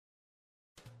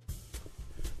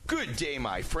Good day,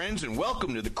 my friends, and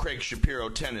welcome to the Craig Shapiro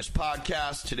Tennis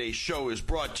Podcast. Today's show is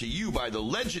brought to you by the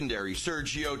legendary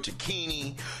Sergio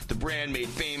Tacchini, the brand made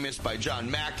famous by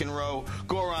John McEnroe,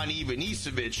 Goran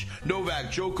Ivanisevic, Novak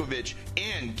Djokovic,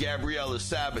 and Gabriela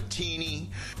Sabatini.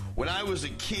 When I was a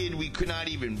kid, we could not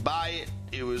even buy it.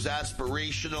 It was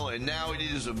aspirational, and now it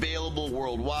is available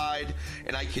worldwide,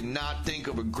 and I cannot think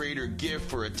of a greater gift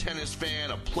for a tennis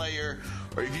fan, a player,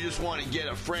 or if you just want to get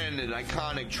a friend an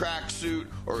iconic tracksuit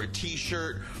or a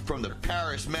t-shirt from the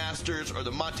Paris Masters or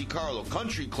the Monte Carlo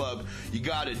Country Club. You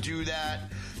got to do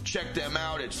that. Check them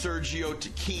out at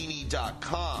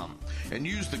SergioTacchini.com and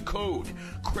use the code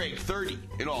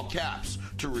Craig30 in all caps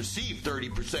to receive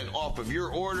 30% off of your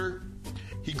order.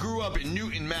 He grew up in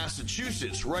Newton,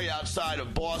 Massachusetts, right outside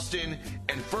of Boston,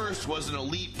 and first was an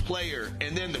elite player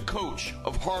and then the coach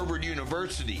of Harvard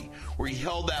University, where he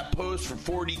held that post for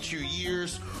 42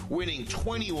 years, winning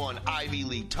 21 Ivy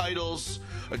League titles.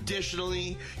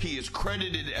 Additionally, he is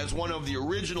credited as one of the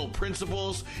original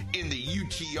principals in the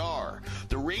UTR,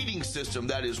 the rating system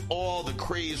that is all the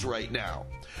craze right now.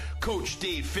 Coach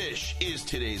Dave Fish is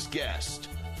today's guest.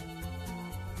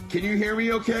 Can you hear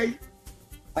me okay?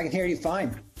 I can hear you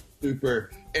fine. Super.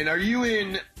 And are you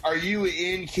in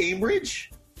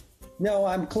Cambridge? No,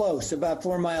 I'm close, about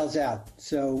 4 miles out.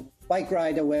 So bike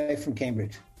ride away from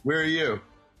Cambridge. Where are you?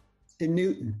 In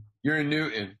Newton. You're in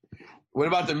Newton. What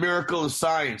about the Miracle of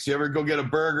Science? You ever go get a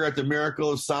burger at the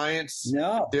Miracle of Science?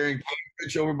 No. They're in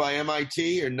Cambridge over by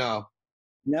MIT, or no?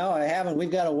 No, I haven't. We've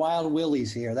got a Wild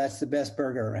Willie's here. That's the best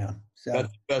burger around. So.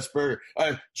 That's the best burger.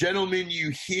 Gentleman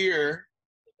you hear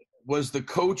was the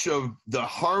coach of the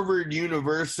Harvard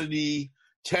University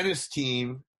tennis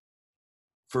team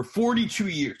for 42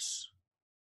 years.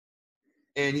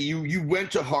 And you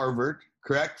went to Harvard,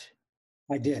 correct?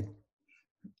 I did.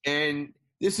 And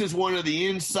this is one of the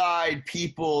inside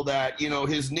people that,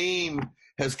 his name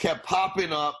has kept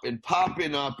popping up and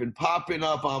popping up and popping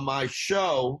up on my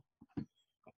show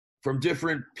from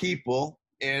different people.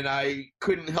 And I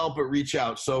couldn't help but reach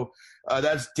out. So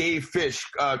that's Dave Fish.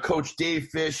 Coach Dave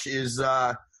Fish is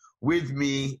with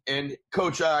me. And,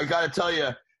 Coach, I got to tell you,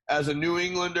 as a New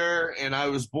Englander, and I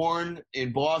was born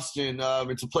in Boston,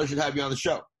 it's a pleasure to have you on the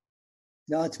show.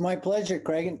 No, it's my pleasure,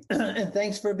 Craig. And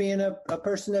thanks for being a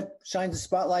person that shines a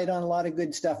spotlight on a lot of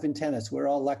good stuff in tennis. We're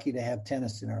all lucky to have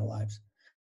tennis in our lives.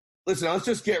 Listen, let's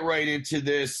just get right into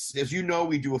this. As you know,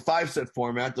 we do a 5-set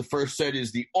format. The first set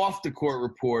is the off-the-court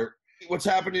report. What's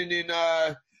happening in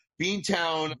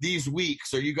Beantown these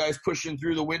weeks? Are you guys pushing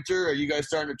through the winter? Are you guys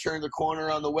starting to turn the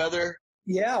corner on the weather?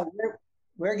 Yeah,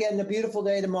 we're getting a beautiful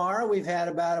day tomorrow. We've had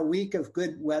about a week of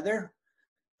good weather.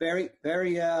 Very,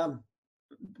 very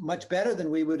much better than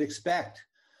we would expect.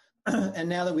 And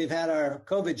now that we've had our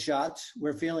COVID shots,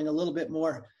 we're feeling a little bit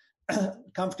more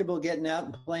comfortable getting out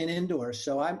and playing indoors.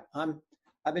 So I've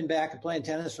been back and playing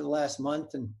tennis for the last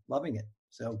month and loving it.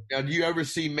 So now, do you ever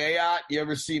see Mayotte? Do you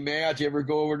ever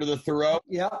go over to the Thoreau?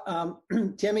 Yeah.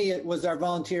 Timmy was our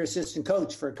volunteer assistant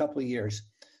coach for a couple of years,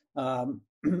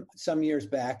 some years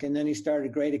back. And then he started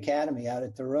a great academy out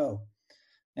at Thoreau.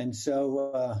 And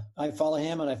so I follow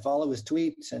him and I follow his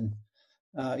tweets. And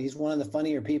he's one of the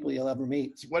funnier people you'll ever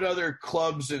meet. What other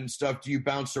clubs and stuff do you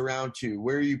bounce around to?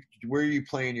 Where are you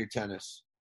playing your tennis?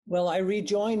 Well, I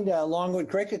rejoined Longwood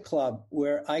Cricket Club,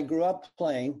 where I grew up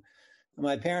playing.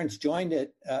 My parents joined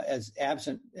it as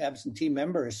absentee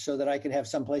members so that I could have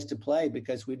some place to play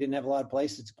because we didn't have a lot of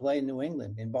places to play in New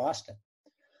England, in Boston.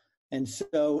 And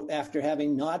so after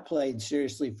having not played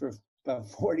seriously for about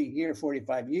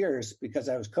 45 years because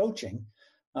I was coaching,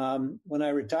 when I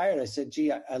retired, I said,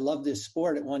 gee, I love this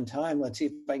sport at one time. Let's see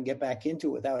if I can get back into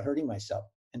it without hurting myself.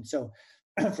 And so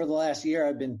for the last year,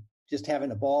 I've been just having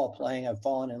a ball playing. I've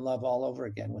fallen in love all over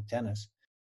again with tennis.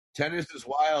 Tennis is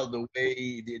wild the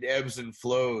way it ebbs and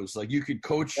flows. Like you could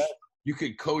coach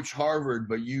Harvard,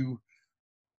 but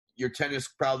your tennis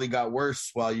probably got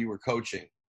worse while you were coaching.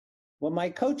 Well, my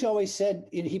coach always said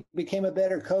he became a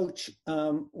better coach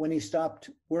when he stopped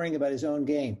worrying about his own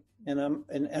game. And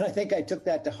I think I took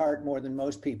that to heart more than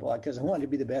most people because I wanted to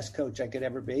be the best coach I could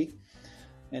ever be.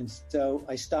 And so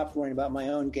I stopped worrying about my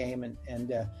own game. And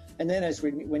then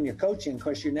when you're coaching, of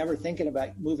course, you're never thinking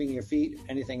about moving your feet,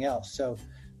 anything else. So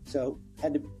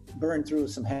had to burn through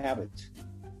some habits.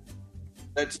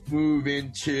 Let's move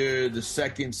into the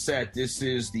second set. This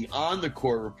is the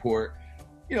on-the-court report.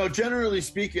 Generally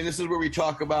speaking, this is where we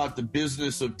talk about the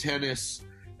business of tennis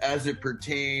as it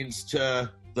pertains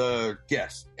to the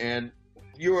guest. And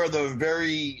you are the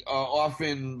very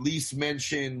often least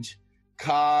mentioned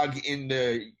cog in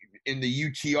the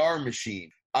UTR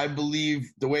machine. I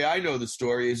believe the way I know the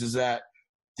story is that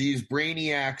these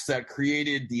brainiacs that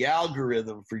created the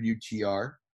algorithm for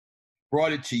UTR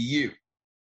brought it to you.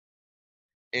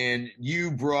 And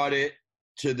you brought it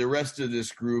to the rest of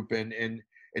this group, and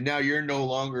now you're no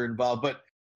longer involved. But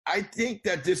I think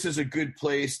that this is a good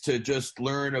place to just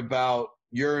learn about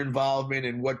your involvement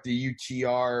and what the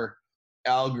UTR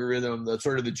algorithm, the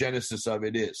sort of the genesis of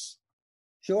it is.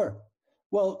 Sure.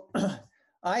 Well,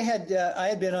 I had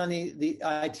been on the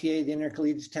ITA, the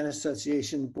Intercollegiate Tennis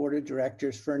Association board of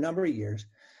directors for a number of years.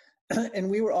 And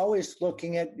we were always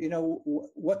looking at,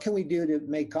 what can we do to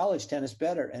make college tennis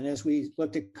better? And as we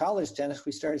looked at college tennis,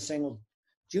 we started saying, well,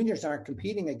 juniors aren't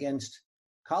competing against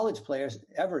college players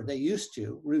ever. They used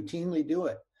to routinely do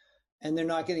it. And they're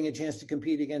not getting a chance to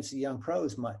compete against the young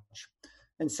pros much.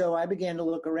 And so I began to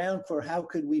look around for how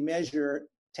could we measure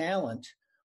talent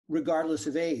regardless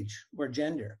of age or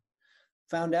gender.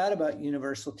 Found out about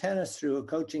universal tennis through a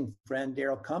coaching friend,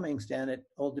 Daryl Cummings, down at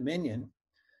Old Dominion,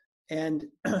 and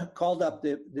called up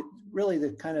the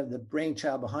kind of the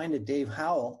brainchild behind it, Dave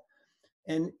Howell.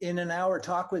 And in an hour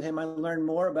talk with him, I learned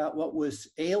more about what was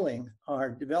ailing our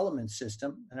development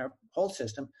system and our whole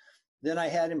system than I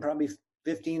had in probably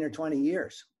 15 or 20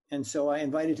 years. And so I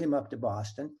invited him up to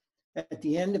Boston. At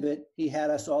the end of it, he had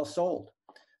us all sold.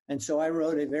 And so I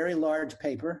wrote a very large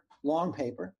paper, long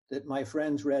paper, that my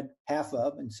friends read half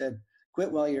of and said,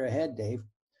 quit while you're ahead, Dave.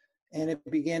 And it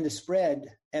began to spread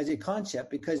as a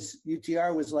concept because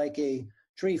UTR was like a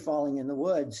tree falling in the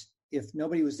woods. If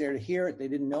nobody was there to hear it, they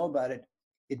didn't know about it,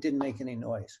 it didn't make any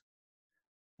noise.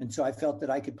 And so I felt that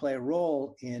I could play a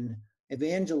role in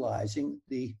evangelizing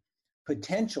the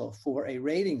potential for a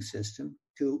rating system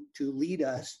to lead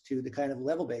us to the kind of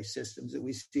level-based systems that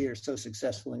we see are so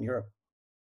successful in Europe.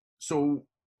 So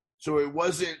it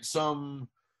wasn't some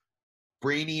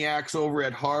brainiacs over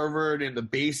at Harvard in the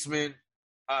basement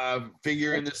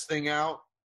figuring this thing out?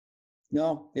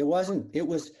 No, it wasn't. It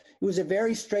was a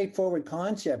very straightforward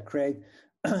concept, Craig,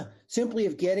 simply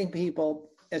of getting people,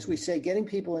 as we say, getting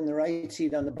people in the right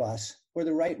seat on the bus or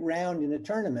the right round in a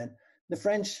tournament. The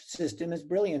French system is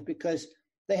brilliant because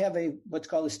they have what's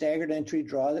called a staggered entry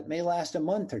draw that may last a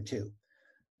month or two.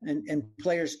 And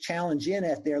players challenge in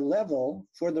at their level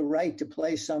for the right to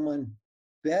play someone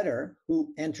better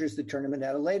who enters the tournament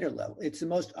at a later level. It's the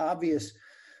most obvious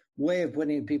way of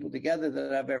putting people together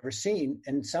that I've ever seen.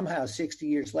 And somehow 60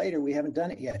 years later, we haven't done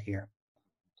it yet here.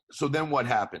 So then what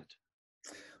happened?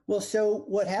 Well, so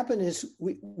what happened is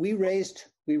we raised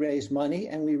money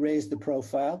and we raised the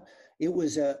profile. It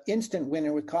was an instant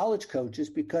winner with college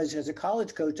coaches because as a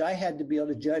college coach, I had to be able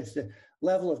to judge the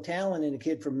level of talent in a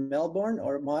kid from Melbourne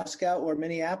or Moscow or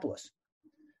Minneapolis.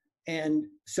 And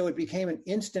so it became an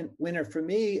instant winner for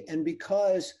me. And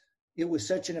because it was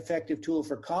such an effective tool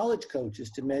for college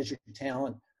coaches to measure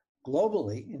talent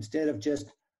globally, instead of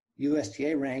just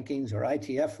USTA rankings or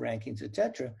ITF rankings, et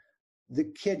cetera,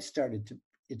 it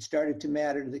started to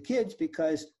matter to the kids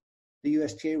because the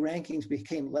USTA rankings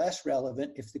became less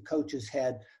relevant if the coaches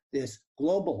had this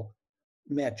global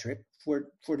metric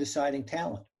for deciding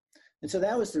talent. And so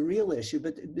that was the real issue.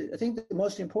 But I think the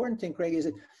most important thing, Craig, is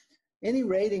that any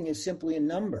rating is simply a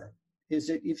number. Is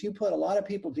that if you put a lot of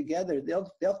people together,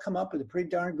 they'll come up with a pretty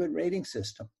darn good rating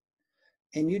system.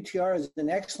 And UTR is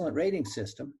an excellent rating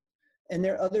system. And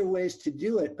there are other ways to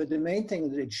do it. But the main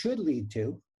thing that it should lead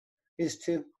to is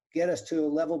to get us to a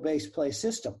level-based play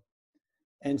system.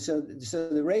 And so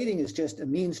the rating is just a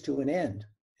means to an end.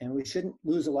 And we shouldn't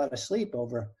lose a lot of sleep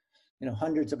over,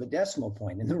 hundreds of a decimal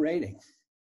point in the rating.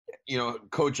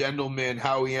 Coach Endelman,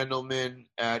 Howie Endelman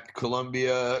at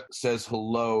Columbia says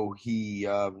hello. He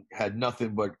had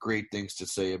nothing but great things to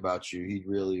say about you. He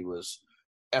really was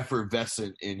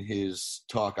effervescent in his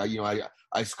talk.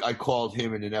 I called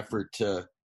him in an effort to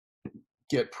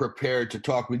get prepared to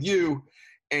talk with you,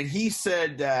 and he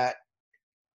said that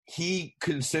he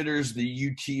considers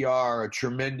the UTR a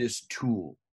tremendous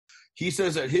tool. He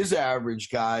says that his average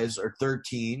guys are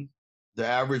 13. The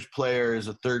average player is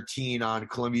a 13 on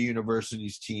Columbia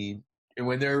University's team. And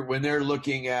when they're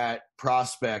looking at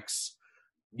prospects,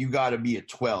 you got to be a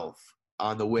 12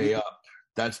 on the way up.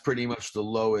 That's pretty much the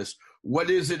lowest. What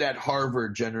is it at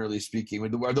Harvard, generally speaking?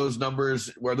 Are those numbers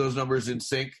in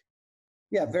sync?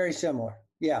 Yeah, very similar.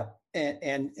 Yeah.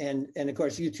 And of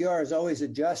course, UTR is always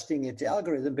adjusting its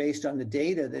algorithm based on the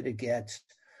data that it gets.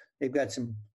 They've got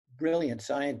some brilliant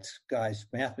science guys,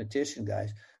 mathematician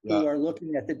guys, who are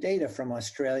looking at the data from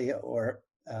Australia or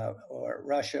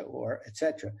Russia or et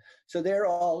cetera. So they're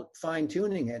all fine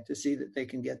tuning it to see that they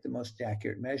can get the most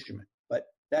accurate measurement. But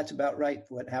that's about right,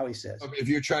 what Howie says. If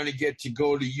you're trying to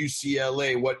go to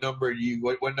UCLA, what number do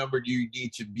you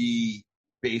need to be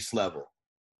base level?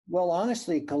 Well,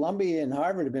 honestly, Columbia and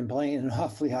Harvard have been playing at an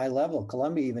awfully high level.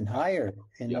 Columbia even higher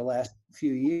in the last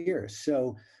few years.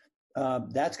 So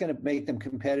that's going to make them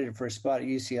competitive for a spot at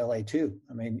UCLA too.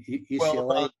 I mean,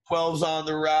 UCLA 12's on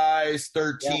the rise, yeah,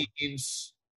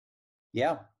 13's.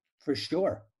 yeah, for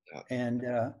sure.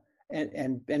 Yeah.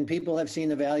 And people have seen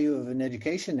the value of an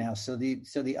education now. So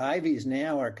the Ivies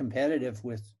now are competitive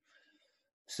with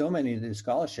so many of the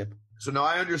scholarship. So now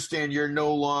I understand you're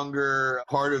no longer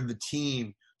part of the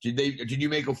team. Did you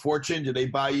make a fortune? Did they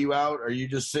buy you out? Are you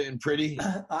just sitting pretty?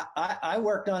 I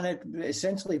worked on it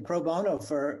essentially pro bono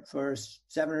for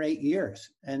 7 or 8 years.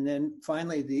 And then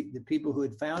finally the people who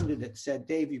had founded it said,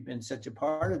 Dave, you've been such a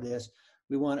part of this.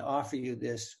 We want to offer you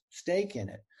this stake in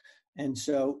it. And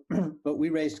so, but we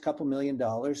raised a couple $1 million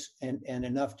and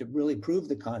enough to really prove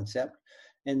the concept.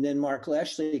 And then Mark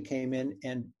Leschly came in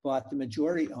and bought the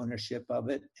majority ownership of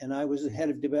it. And I was the head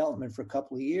of development for a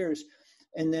couple of years.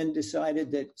 And then decided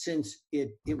that since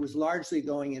it was largely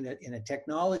going in a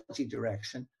technology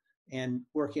direction and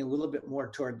working a little bit more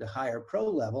toward the higher pro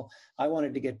level, I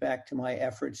wanted to get back to my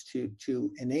efforts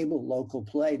to enable local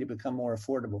play to become more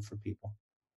affordable for people.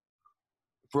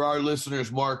 For our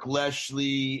listeners, Mark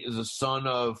Leschly is a son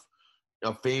of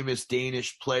a famous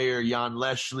Danish player, Jan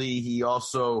Leschly. He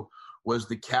also was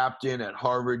the captain at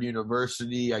Harvard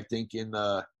University, I think it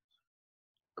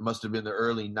must have been the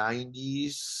early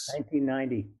 90s.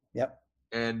 1990, yep.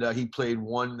 And he played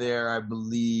one there, I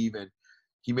believe, and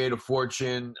he made a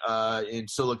fortune in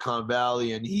Silicon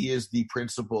Valley, and he is the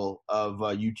principal of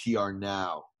UTR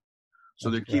now. So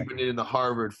they're keeping it in the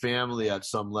Harvard family at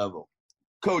some level.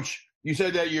 Coach, you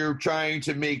said that you're trying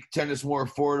to make tennis more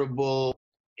affordable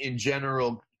in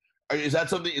general. Is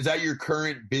that your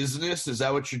current business? Is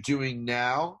that what you're doing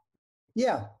now?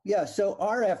 Yeah. So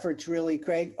our efforts really,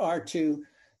 Craig, are to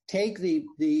take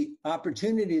the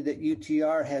opportunity that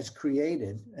UTR has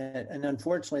created, and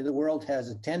unfortunately the world has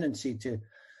a tendency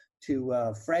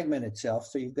to fragment itself.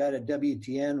 So you've got a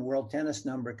WTN World Tennis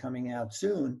number coming out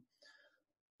soon.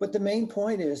 But the main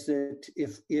point is that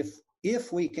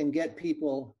if we can get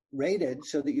people rated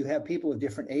so that you have people of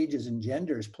different ages and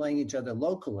genders playing each other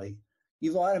locally,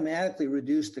 you've automatically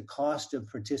reduced the cost of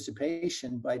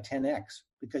participation by 10x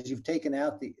because you've taken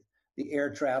out the air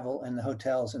travel and the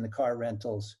hotels and the car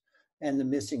rentals and the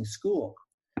missing school.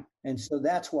 And so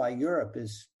that's why Europe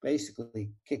is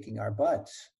basically kicking our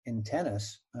butts in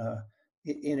tennis,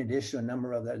 in addition to a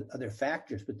number of other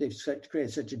factors. But they've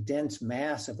created such a dense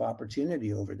mass of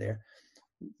opportunity over there.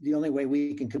 The only way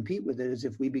we can compete with it is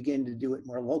if we begin to do it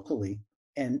more locally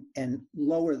and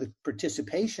lower the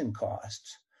participation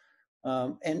costs.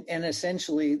 And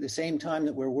essentially the same time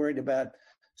that we're worried about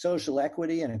social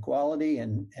equity and equality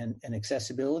and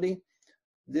accessibility,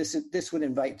 this would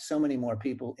invite so many more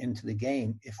people into the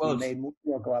game if we made more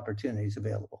local opportunities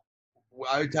available.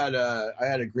 I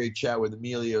had a great chat with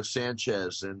Emilio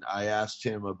Sanchez, and I asked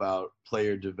him about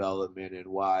player development and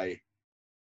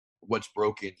what's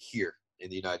broken here in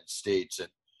the United States. And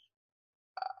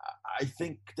I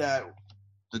think that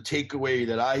the takeaway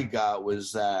that I got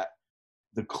was that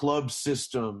the club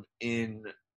system in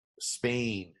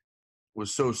Spain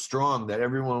was so strong that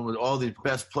everyone with all these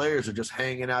best players are just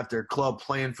hanging out their club,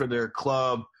 playing for their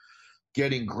club,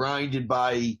 getting grinded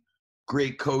by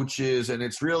great coaches. And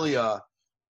it's really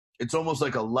it's almost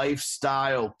like a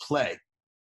lifestyle play.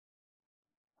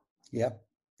 Yep.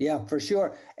 Yeah, for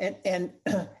sure. And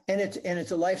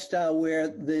it's a lifestyle where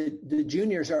the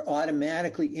juniors are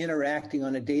automatically interacting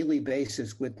on a daily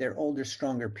basis with their older,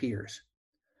 stronger peers.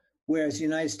 Whereas the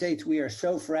United States, we are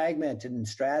so fragmented and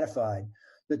stratified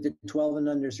that the 12 and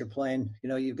unders are playing,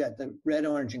 you've got the red,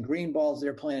 orange, and green balls,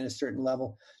 they're playing at a certain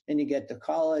level. Then you get to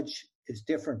college, it's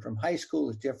different from high school,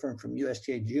 it's different from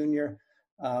USTA junior.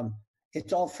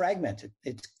 It's all fragmented.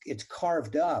 It's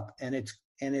carved up, and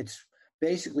it's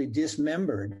basically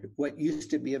dismembered what used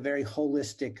to be a very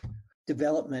holistic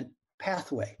development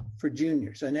pathway for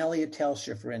juniors. And Elliot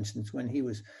Telscher, for instance, when he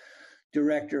was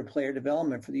director of player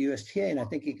development for the USTA, and I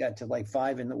think he got to like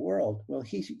 5 in the world. Well,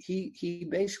 he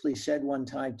basically said one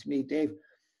time to me, Dave,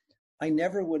 I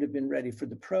never would have been ready for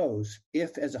the pros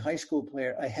if, as a high school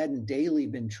player, I hadn't daily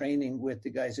been training with the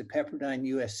guys at Pepperdine,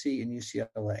 USC, and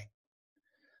UCLA.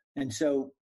 And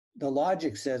so the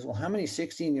logic says, well, how many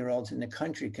 16-year-olds in the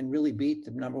country can really beat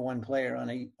the number one player on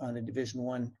a Division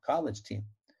I college team?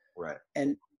 Right.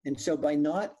 And so by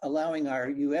not allowing our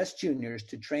U.S. juniors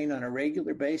to train on a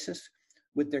regular basis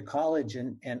with their college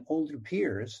and older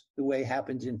peers, the way it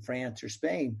happens in France or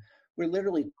Spain, we're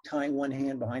literally tying one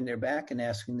hand behind their back and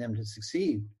asking them to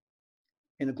succeed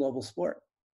in a global sport.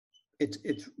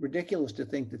 It's ridiculous to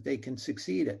think that they can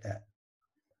succeed at that.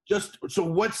 Just so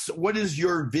what is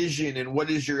your vision and what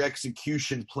is your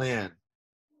execution plan?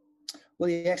 Well,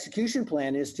 the execution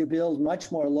plan is to build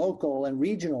much more local and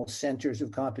regional centers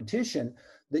of competition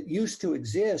that used to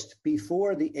exist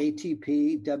before the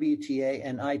ATP, WTA,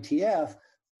 and ITF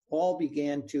all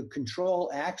began to control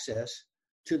access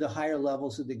to the higher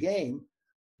levels of the game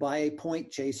by a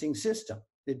point-chasing system.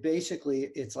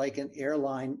 It's like an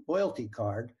airline loyalty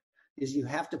card, is you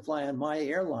have to fly on my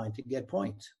airline to get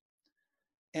points.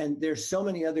 And there's so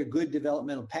many other good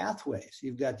developmental pathways.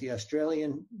 You've got the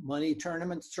Australian money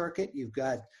tournament circuit. You've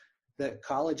got the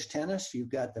college tennis.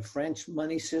 You've got the French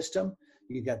money system.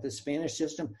 You've got the Spanish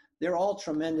system. They're all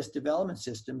tremendous development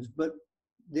systems. But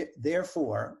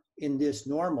therefore, in this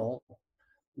normal,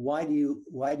 why do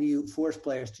you force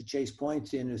players to chase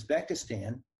points in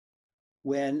Uzbekistan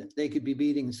when they could be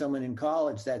beating someone in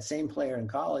college, that same player in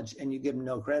college, and you give them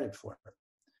no credit for it?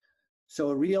 So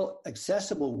a real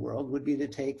accessible world would be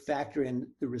to factor in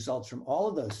the results from all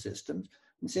of those systems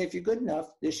and say, if you're good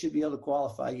enough, this should be able to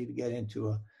qualify you to get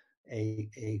into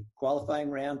a qualifying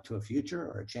round, to a future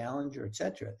or a challenger, et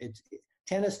cetera.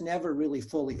 Tennis never really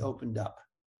fully opened up.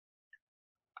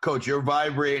 Coach, you're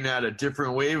vibrating at a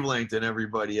different wavelength than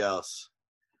everybody else.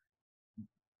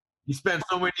 You spent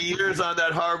so many years on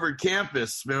that Harvard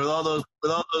campus, man, with all those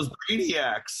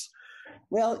brainiacs.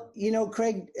 Well,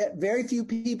 Craig, very few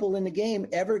people in the game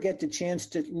ever get the chance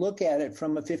to look at it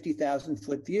from a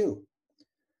 50,000-foot view.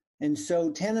 And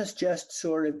so tennis just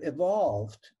sort of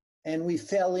evolved, and we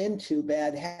fell into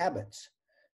bad habits.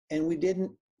 And we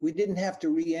didn't have to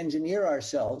re-engineer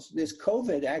ourselves. This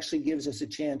COVID actually gives us a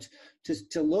chance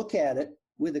to look at it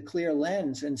with a clear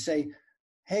lens and say,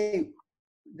 hey,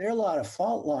 there are a lot of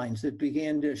fault lines that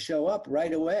began to show up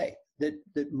right away.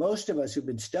 That most of us who've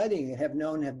been studying it have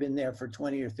been there for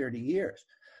 20 or 30 years.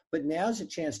 But now's a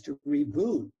chance to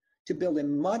reboot, to build a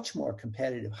much more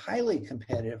competitive, highly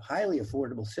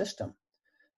affordable system.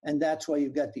 And that's why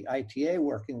you've got the ITA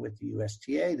working with the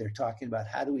USTA. They're talking about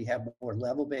how do we have more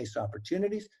level-based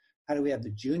opportunities? How do we have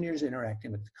the juniors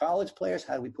interacting with the college players?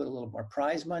 How do we put a little more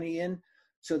prize money in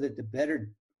so that the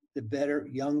better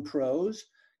young pros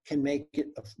can make it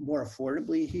more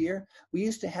affordably here? We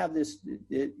used to have this,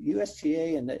 the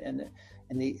USTA and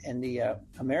the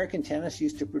American tennis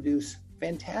used to produce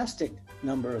fantastic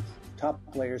number of top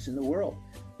players in the world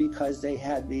because they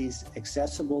had these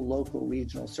accessible local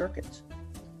regional circuits.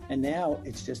 And now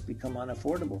it's just become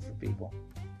unaffordable for people.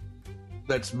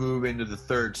 Let's move into the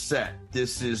third set.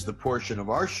 This is the portion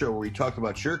of our show where we talk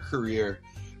about your career.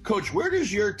 Coach, where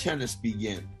does your tennis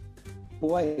begin?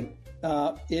 Boy,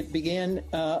 it began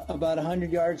about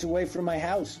 100 yards away from my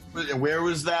house. And where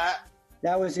was that?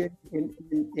 That was in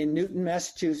Newton,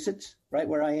 Massachusetts, right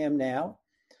where I am now.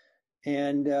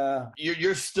 And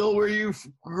you're still where you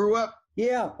grew up?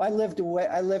 Yeah, I lived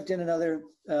in another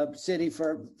city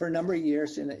for a number of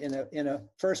years in a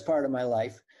first part of my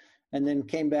life, and then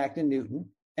came back to Newton.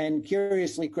 And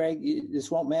curiously, Craig, this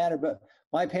won't matter, but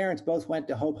my parents both went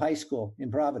to Hope High School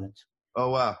in Providence.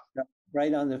 Oh wow!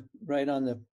 Right on the.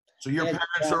 So your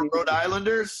parents are Rhode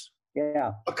Islanders?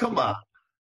 Yeah. Oh, come on.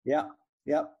 Yeah.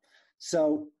 Yep.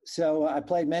 So I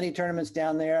played many tournaments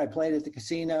down there. I played at the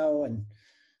casino, and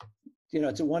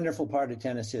it's a wonderful part of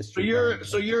tennis history.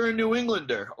 So you're a New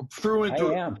Englander through and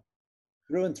through. I am,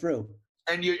 through and through.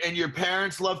 And your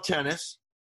parents love tennis?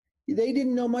 They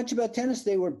didn't know much about tennis.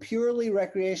 They were purely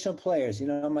recreational players.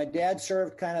 My dad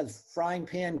served kind of frying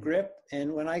pan grip,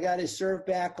 and when I got his serve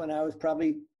back when I was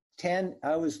probably 10,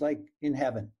 I was like in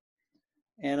heaven.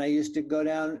 And I used to go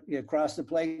down across the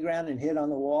playground and hit on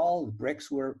the wall. The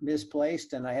bricks were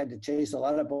misplaced, and I had to chase a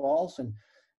lot of balls,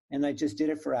 and I just did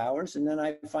it for hours. And then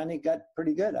I finally got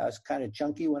pretty good. I was kind of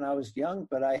chunky when I was young,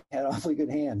 but I had awfully good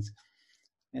hands.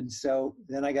 And so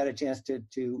then I got a chance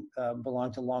to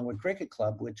belong to Longwood Cricket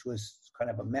Club, which was kind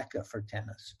of a mecca for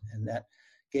tennis. And that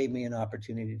gave me an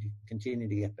opportunity to continue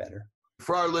to get better.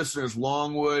 For our listeners,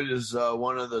 Longwood is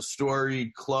one of the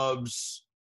storied clubs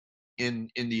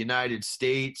in the United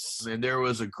States. And there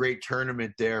was a great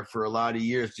tournament there for a lot of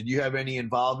years. Did you have any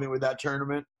involvement with that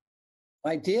tournament?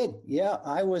 I did. Yeah.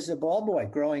 I was a ball boy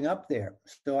growing up there.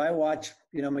 So I watched,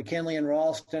 McKinley and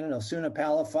Ralston and Osuna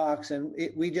Palafox, and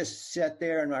we just sat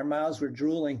there and our mouths were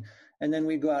drooling. And then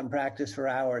we'd go out and practice for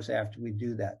hours after we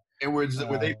do that. And were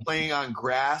they playing on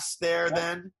grass there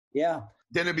then? Yeah.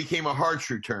 Then it became a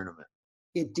Hartrue tournament.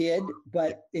 It did,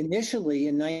 but initially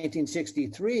in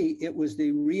 1963, it was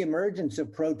the reemergence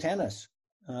of pro tennis.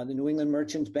 The New England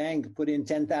Merchants Bank put in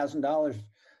 $10,000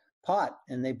 pot,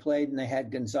 and they played, and they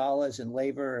had Gonzalez and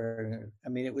Laver. I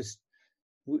mean,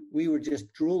 we were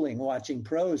just drooling watching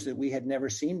pros that we had never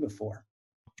seen before.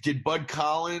 did Bud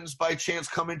Collins by chance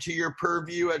come into your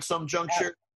purview at some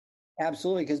juncture?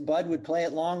 Absolutely, because Bud would play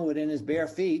at Longwood in his bare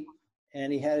feet,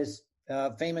 and he had his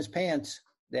famous pants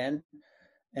then.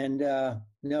 And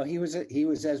no, he was,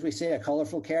 as we say, a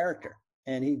colorful character.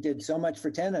 And he did so much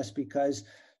for tennis because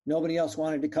nobody else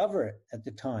wanted to cover it at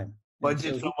the time. Bud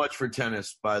did so much for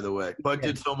tennis, by the way. Bud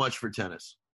did so much for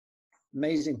tennis.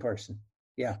 Amazing person.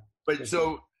 Yeah. But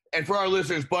so, and for our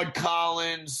listeners, Bud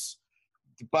Collins,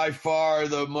 by far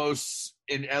the most,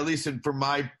 at least from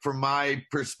my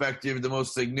perspective, the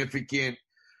most significant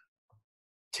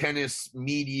tennis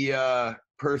media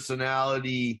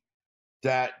personality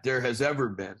that there has ever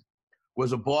been.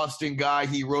 Was a Boston guy.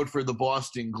 He wrote for the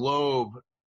Boston Globe,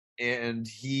 and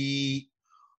he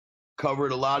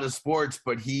covered a lot of sports,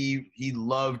 but he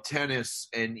loved tennis,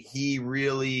 and he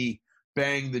really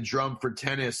banged the drum for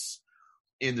tennis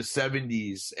in the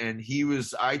 70s. And he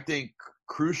was, I think,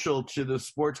 crucial to the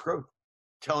sport's growth,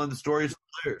 telling the stories of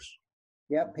players.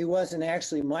 Yep, he was. And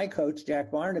actually, my coach,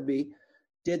 Jack Barnaby,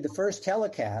 did the first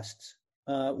telecasts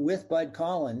with Bud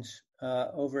Collins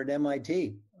over at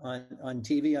MIT on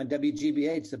TV, on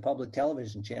WGBH, the public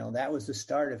television channel. That was the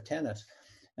start of tennis.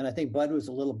 And I think Bud was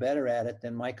a little better at it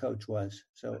than my coach was.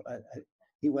 So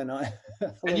he went on.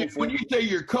 And when you say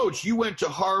your coach, you went to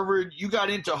Harvard, you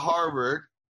got into Harvard,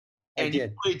 and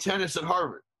you played tennis at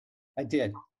Harvard. I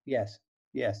did. Yes.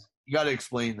 You got to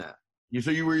explain that.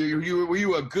 Were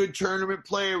you a good tournament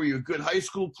player? Were you a good high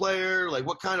school player? Like,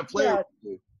 what kind of player were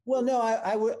you? Well, no,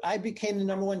 I became the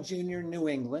number one junior in New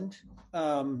England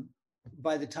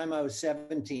by the time I was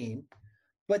 17.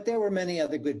 But there were many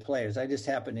other good players. I just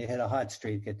happened to hit a hot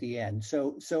streak at the end.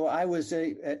 So I was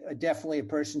definitely a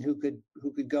person who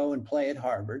could go and play at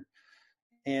Harvard.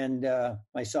 And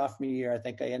my sophomore year, I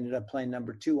think I ended up playing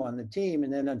number 2 on the team,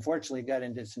 and then unfortunately got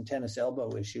into some tennis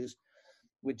elbow issues,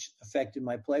 which affected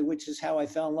my play, which is how I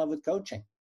fell in love with coaching,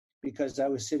 because I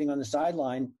was sitting on the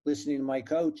sideline listening to my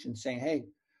coach and saying, hey,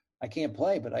 I can't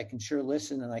play, but I can sure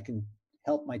listen and I can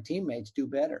help my teammates do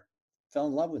better. Fell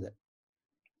in love with it.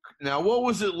 Now, what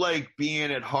was it like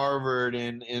being at Harvard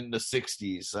in the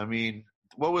 60s? I mean,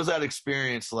 what was that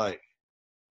experience like?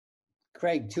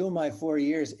 Craig, 2 of my 4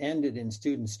 years ended in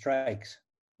student strikes.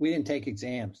 We didn't take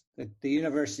exams. The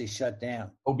university shut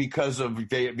down. Oh, because of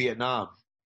Vietnam?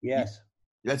 Yes.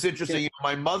 That's interesting.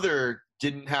 My mother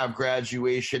didn't have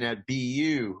graduation at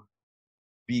BU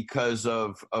because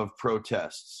of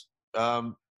protests.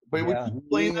 But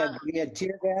we had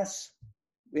tear gas.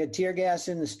 We had tear gas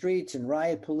in the streets and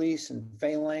riot police and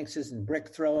phalanxes and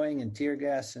brick throwing and tear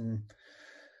gas and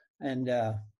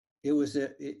it was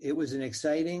an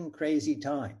exciting, crazy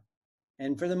time.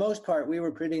 And for the most part, we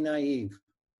were pretty naive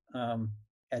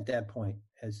at that point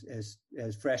as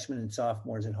freshmen and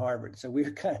sophomores at Harvard. So we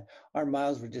were our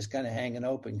mouths were just kind of hanging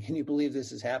open. Can you believe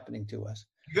this is happening to us?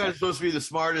 You guys are supposed to be the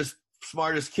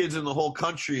smartest kids in the whole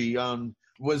country.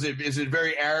 Is it a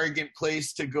very arrogant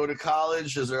place to go to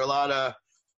college? Is there a lot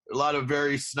of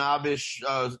very snobbish,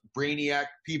 brainiac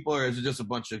people, or is it just a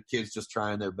bunch of kids just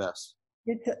trying their best?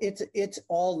 It's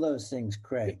all those things,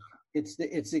 Craig. It's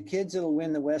the kids that'll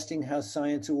win the Westinghouse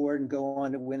Science Award and go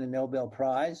on to win a Nobel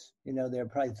Prize. There are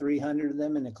probably 300 of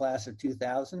them in the class of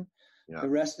 2000. Yeah. The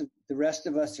rest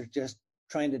of us are just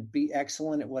trying to be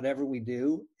excellent at whatever we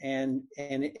do, and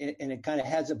it kind of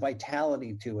has a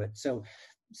vitality to it. So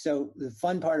the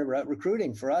fun part about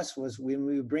recruiting for us was when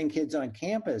we would bring kids on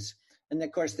campus, and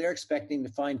of course they're expecting to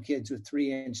find kids with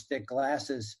 3-inch thick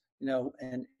glasses,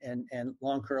 and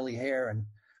long curly hair,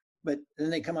 but then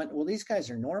they come on, well, these guys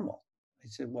are normal. I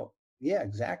said, well, yeah,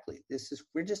 exactly.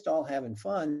 We're just all having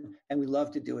fun, and we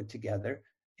love to do it together.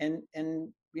 And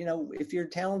if you're a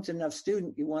talented enough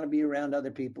student, you want to be around other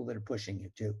people that are pushing you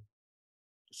too.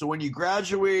 So when you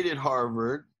graduated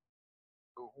Harvard,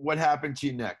 what happened to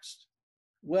you next?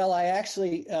 Well, I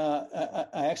actually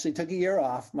took a year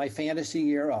off, my fantasy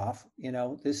year off.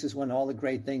 This is when all the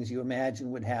great things you imagine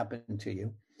would happen to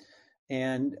you.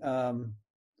 And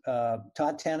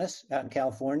taught tennis out in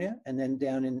California, and then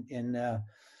down in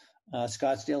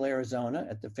Scottsdale, Arizona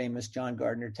at the famous John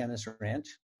Gardner Tennis Ranch.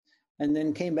 And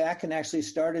then came back and actually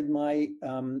started my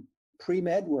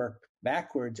pre-med work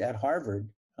backwards at Harvard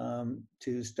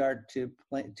to start to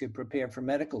prepare for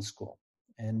medical school.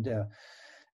 And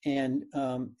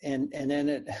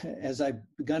then as I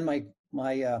begun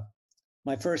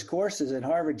my first courses at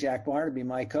Harvard, Jack Barnaby,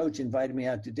 my coach, invited me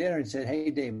out to dinner and said, "Hey,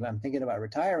 Dave, I'm thinking about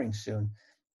retiring soon.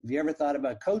 Have you ever thought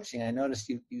about coaching? I noticed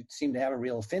you seem to have a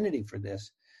real affinity for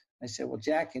this." I said, "Well,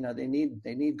 Jack, they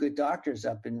need good doctors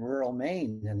up in rural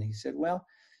Maine." And he said, "Well,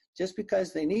 just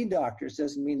because they need doctors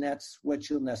doesn't mean that's what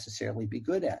you'll necessarily be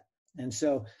good at." And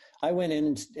so I went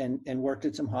in and worked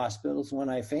at some hospitals. When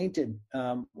I fainted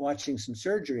watching some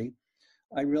surgery,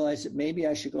 I realized that maybe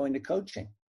I should go into coaching.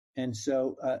 And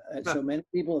so so many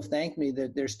people have thanked me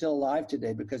that they're still alive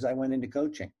today because I went into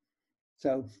coaching.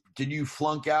 So did you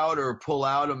flunk out or pull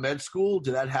out of med school?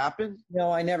 Did that happen?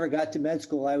 No, I never got to med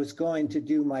school. I was going to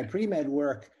do my pre-med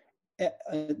work.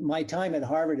 My time at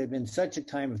Harvard had been such a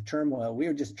time of turmoil. We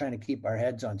were just trying to keep our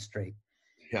heads on straight.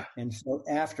 Yeah. And so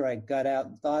after I got out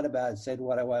and thought about it, said,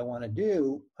 what do I want to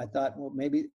do? I thought, well,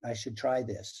 maybe I should try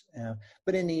this.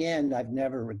 But in the end, I've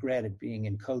never regretted being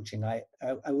in coaching. I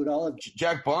would all have.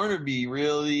 Jack Barnaby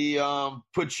really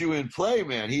put you in play,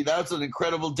 man. That's an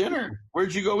incredible dinner.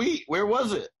 Where'd you go eat? Where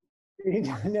was it?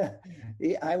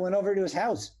 I went over to his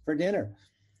house for dinner.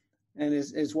 And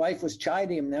his wife was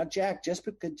chiding him. Now, Jack, just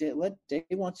because Dave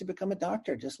wants to become a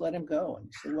doctor, just let him go. And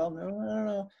he said, well, no, I don't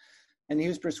know. And he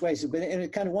was persuasive. But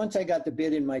it kind of, once I got the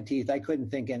bit in my teeth, I couldn't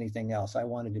think anything else. I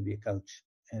wanted to be a coach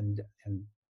and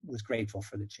was grateful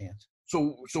for the chance.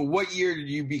 So what year did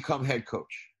you become head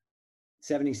coach?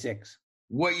 76.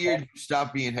 What year did you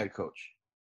stop being head coach?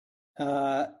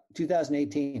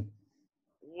 2018.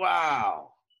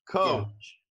 Wow. Coach.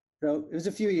 Yeah. So it was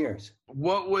a few years.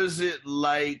 What was it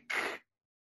like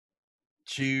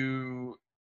to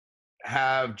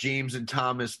have James and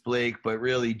Thomas Blake, but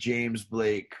really James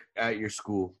Blake at your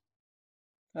school?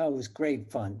 Oh, it was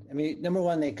great fun. I mean, number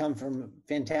one, they come from a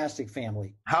fantastic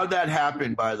family. How'd that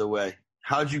happen, by the way?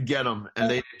 How'd you get them and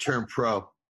they didn't turn pro?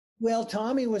 Well,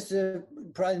 Tommy was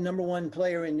probably the number one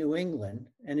player in New England,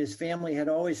 and his family had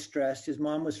always stressed, his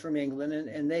mom was from England,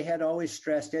 and they had always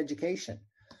stressed education.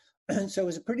 So it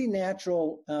was a pretty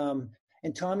natural,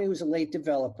 and Tommy was a late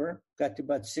developer, got to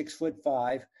about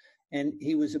 6'5", and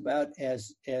he was about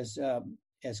as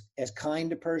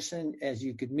kind a person as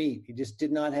you could meet. He just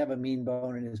did not have a mean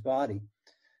bone in his body.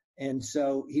 And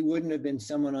so he wouldn't have been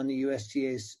someone on the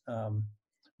USTA's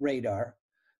radar.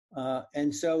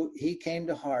 And so he came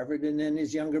to Harvard, and then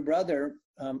his younger brother,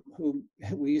 who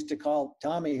we used to call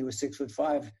Tommy, who was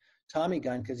 6'5", Tommy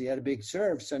Gun, because he had a big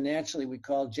serve. So naturally we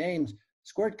called James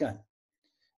Squirt Gun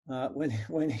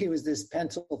when he was this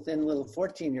pencil-thin little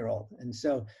 14-year-old. And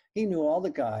so he knew all the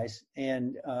guys.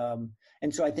 And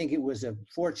so I think it was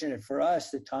fortunate for us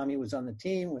that Tommy was on the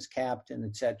team, was captain,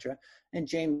 et cetera. And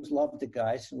James loved the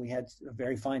guys, and we had a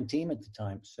very fine team at the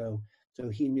time. So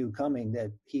he knew coming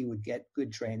that he would get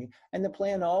good training. And the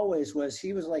plan always was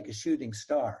he was like a shooting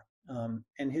star.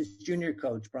 And his junior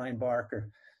coach, Brian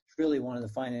Barker, is really one of the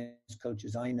finest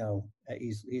coaches I know.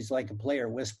 He's like a player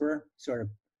whisperer, sort of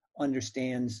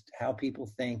understands how people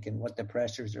think and what the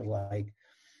pressures are like.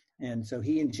 And so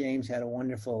he and James had a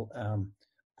wonderful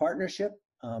partnership.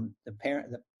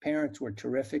 The parents were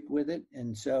terrific with it.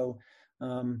 And so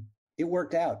it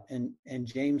worked out. And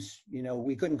James,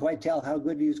 we couldn't quite tell how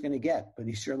good he was going to get, but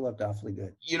he sure looked awfully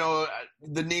good.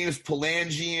 The names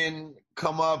Palangian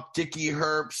come up, Dickie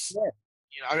Herbst. Yeah.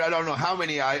 I don't know how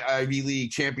many Ivy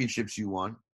League championships you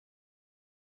won.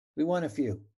 We won a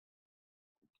few.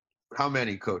 How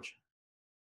many, Coach?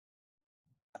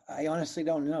 I honestly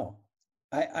don't know.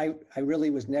 I really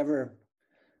was never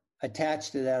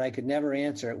attached to that. I could never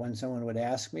answer it when someone would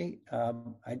ask me.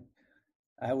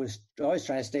 I was always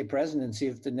trying to stay present and see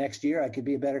if the next year I could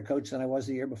be a better coach than I was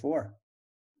the year before.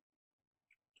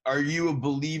 Are you a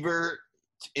believer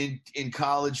in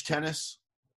college tennis?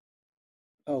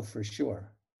 Oh, for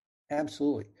sure.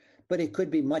 Absolutely. But it could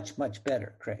be much, much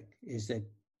better, Craig, is that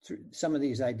some of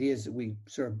these ideas that we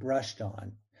sort of brushed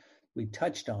on, we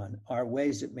touched on, are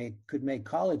ways that could make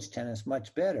college tennis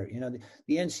much better.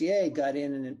 The NCAA got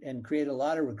in and created a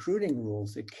lot of recruiting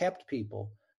rules that kept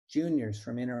people, juniors,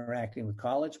 from interacting with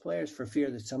college players for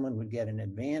fear that someone would get an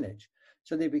advantage.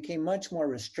 So they became much more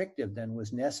restrictive than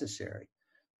was necessary.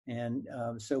 And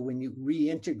so when you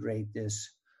reintegrate this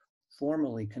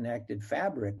formally connected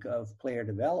fabric of player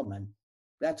development,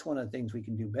 that's one of the things we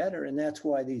can do better. And that's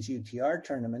why these UTR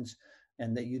tournaments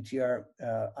and the UTR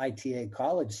ITA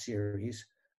college series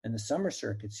and the summer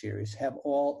circuit series have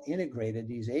all integrated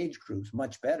these age groups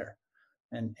much better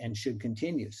and should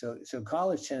continue. So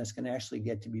college tennis can actually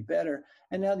get to be better.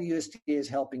 And now the USTA is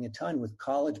helping a ton with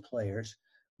college players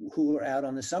who are out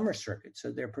on the summer circuit.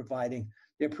 So they're providing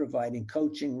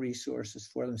coaching resources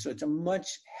for them. So it's a much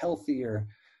healthier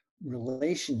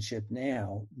relationship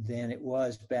now than it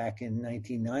was back in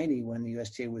 1990 when the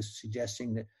USTA was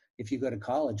suggesting that if you go to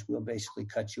college, we'll basically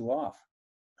cut you off.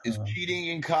 Is cheating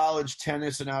in college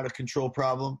tennis an out of control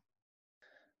problem?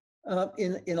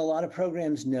 In a lot of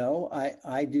programs, no.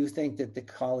 I do think that the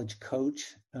college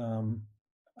coach,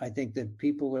 I think that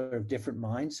people are of different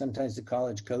minds. Sometimes the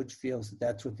college coach feels that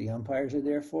that's what the umpires are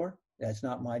there for. That's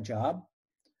not my job.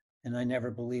 And I never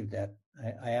believed that.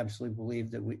 I absolutely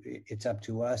believe that it's up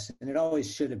to us, and it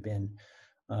always should have been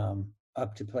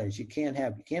up to players. You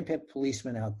can't put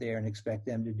policemen out there and expect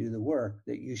them to do the work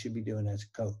that you should be doing as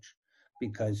a coach,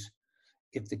 because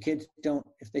if the kids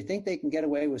if they think they can get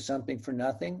away with something for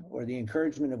nothing, or the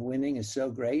encouragement of winning is so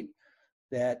great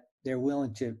that they're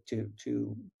willing to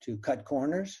cut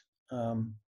corners,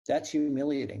 that's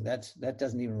humiliating. That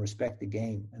doesn't even respect the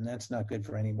game, and that's not good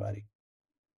for anybody.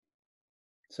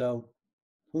 So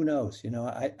who knows?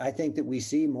 I think that we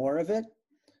see more of it.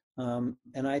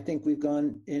 And I think we've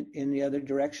gone in the other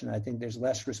direction. I think there's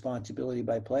less responsibility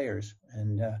by players.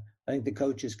 And I think the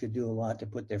coaches could do a lot to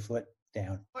put their foot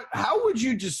down. How would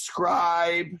you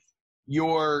describe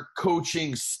your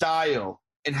coaching style,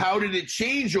 and how did it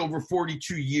change over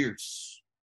 42 years?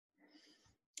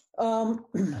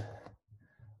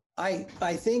 I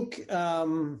think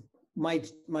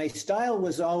my style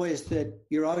was always that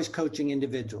you're always coaching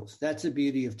individuals. That's the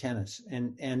beauty of tennis.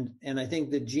 And I think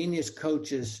the genius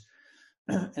coaches,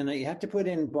 and you have to put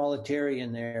in Bollettieri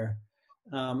in there,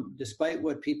 despite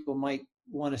what people might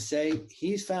want to say,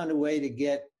 he's found a way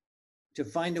to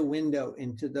find a window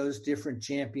into those different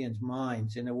champions'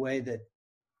 minds in a way that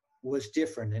was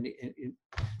different. And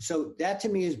so that to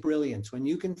me is brilliance. When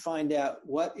you can find out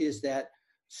what is that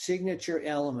signature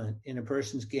element in a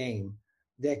person's game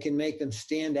that can make them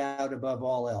stand out above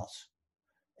all else.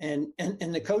 And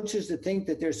the coaches that think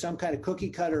that there's some kind of cookie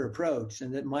cutter approach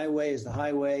and that my way is the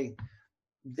highway,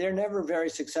 they're never very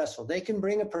successful. They can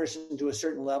bring a person to a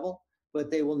certain level, but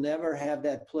they will never have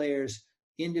that player's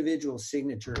individual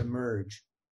signature emerge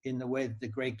in the way that the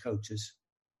great coaches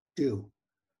do.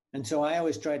 And so I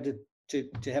always tried to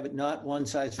have it not one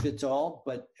size fits all,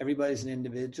 but everybody's an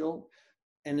individual.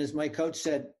 And as my coach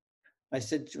said, I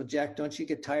said, well, Jack, don't you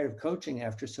get tired of coaching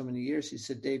after so many years? He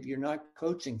said, Dave, you're not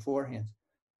coaching forehand.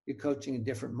 You're coaching a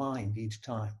different mind each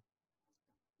time.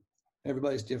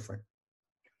 Everybody's different.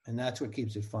 And that's what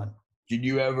keeps it fun. Did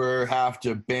you ever have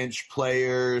to bench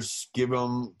players, give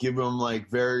them like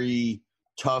very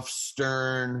tough,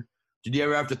 stern? Did you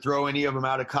ever have to throw any of them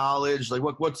out of college? Like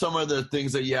what's some of the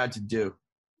things that you had to do?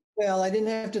 Well, I didn't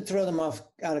have to throw them out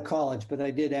of college, but I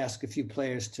did ask a few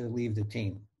players to leave the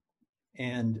team.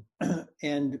 And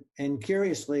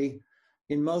curiously,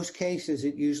 in most cases,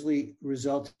 it usually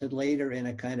resulted later in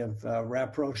a kind of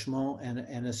rapprochement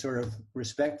and a sort of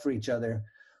respect for each other,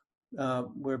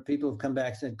 where people have come back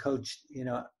and said, Coach,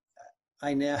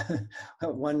 I know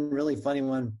one really funny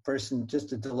person,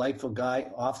 just a delightful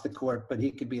guy off the court, but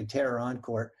he could be a terror on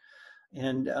court,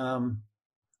 and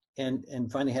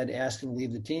finally had to ask him to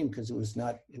leave the team because it was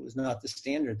not the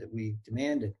standard that we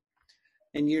demanded.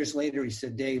 And years later, he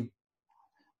said, Dave,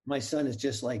 my son is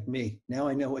just like me. Now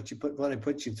I know what I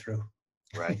put you through.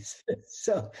 Right.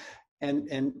 So,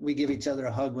 and we give each other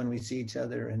a hug when we see each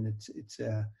other, and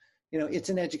it's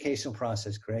an educational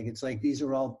process, Craig. It's like these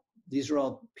are all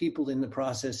people in the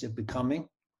process of becoming,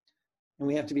 and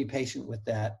we have to be patient with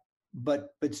that, but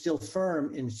still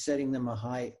firm in setting them a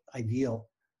high ideal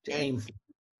to aim for.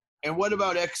 And what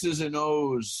about X's and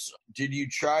O's? Did you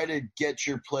try to get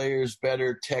your players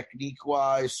better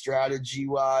technique-wise,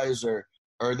 strategy-wise, or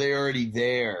are they already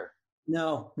there?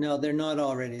 No, they're not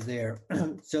already there.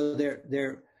 So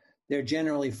they're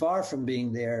generally far from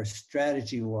being there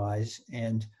strategy-wise,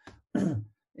 and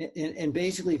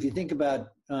basically, if you think about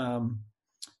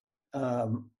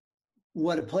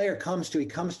what a player comes to, he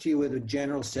comes to you with a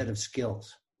general set of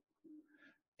skills.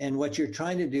 And what you're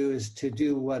trying to do is to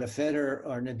do what a Federer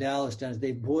or Nadal has done, is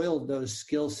they boiled those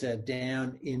skill set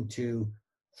down into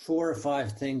 4 or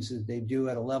 5 things that they do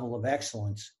at a level of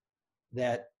excellence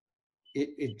that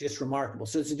it's just remarkable.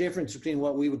 So it's the difference between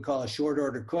what we would call a short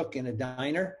order cook in a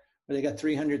diner, where they got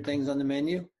 300 things on the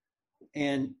menu,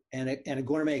 and a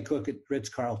gourmet cook at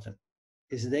Ritz-Carlton,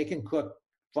 is they can cook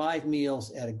 5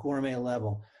 meals at a gourmet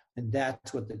level, and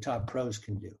that's what the top pros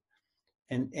can do.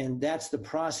 And that's the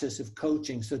process of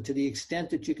coaching. So to the extent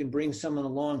that you can bring someone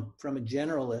along from a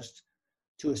generalist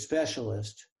to a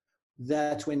specialist,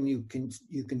 that's when you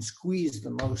can squeeze the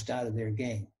most out of their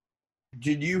game.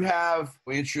 Did you have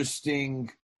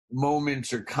interesting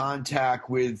moments or contact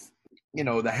with,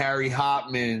 the Harry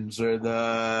Hopmans or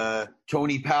the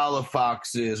Tony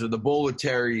Palafoxes or the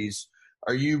Bolletteris?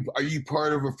 Are you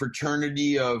part of a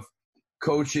fraternity of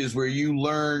coaches where you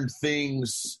learned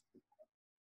things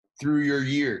through your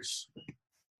years?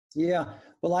 Yeah,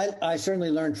 well, I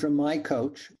certainly learned from my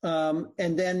coach.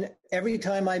 And then every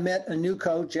time I met a new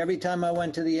coach, every time I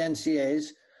went to the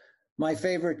NCAAs, my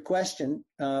favorite question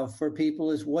for people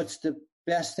is, what's the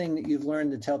best thing that you've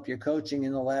learned that's helped your coaching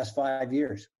in the last 5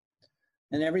 years?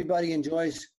 And everybody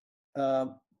enjoys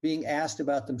being asked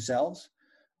about themselves.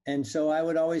 And so I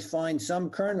would always find some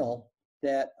kernel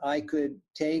that I could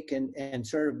take and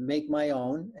sort of make my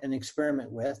own and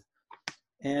experiment with.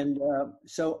 And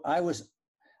so I was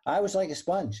like a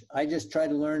sponge. I just tried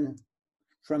to learn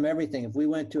from everything. If we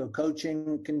went to a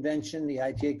coaching convention, the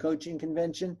ITA coaching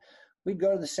convention, we'd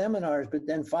go to the seminars, but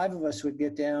then 5 of us would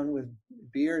get down with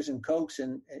beers and Cokes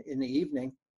in the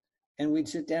evening, and we'd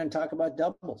sit down and talk about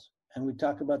doubles, and we'd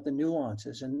talk about the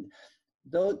nuances. And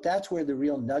that's where the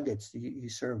real nuggets, you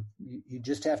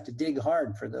just have to dig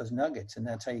hard for those nuggets, and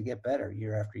that's how you get better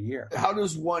year after year. How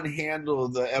does one handle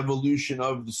the evolution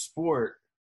of the sport?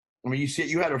 I mean,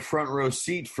 you had a front row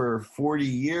seat for 40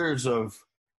 years of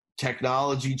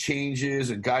technology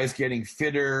changes and guys getting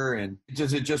fitter, and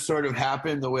does it just sort of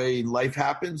happen the way life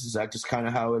happens? Is that just kind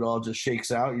of how it all just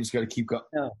shakes out? You just got to keep going.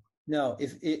 No.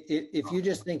 If you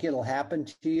just think it'll happen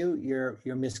to you,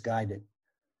 you're misguided.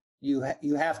 You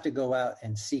have to go out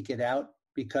and seek it out,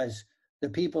 because the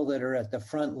people that are at the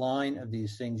front line of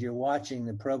these things, you're watching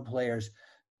the pro players.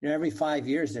 Every 5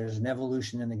 years there's an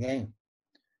evolution in the game.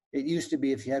 It used to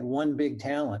be if you had one big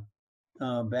talent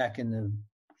back in the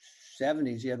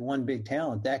 70s, you had one big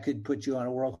talent that could put you on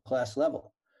a world-class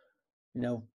level.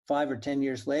 5 or 10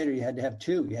 years later, you had to have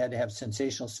two. You had to have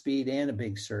sensational speed and a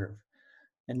big serve.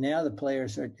 And now the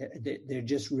players they're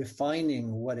just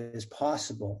refining what is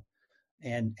possible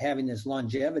and having this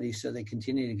longevity, so they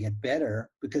continue to get better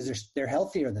because they're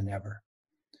healthier than ever.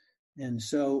 And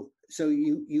so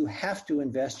you have to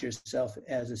invest yourself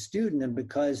as a student. And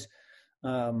because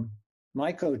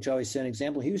my coach always set an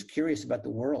example, he was curious about the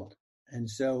world. And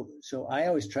so I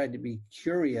always tried to be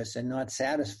curious and not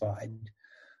satisfied.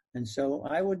 And so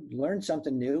I would learn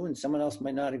something new, and someone else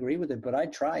might not agree with it, but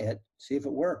I'd try it, see if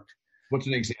it worked. What's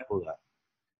an example of that?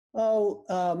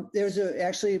 There's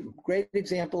actually a great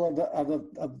example of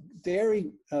a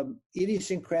very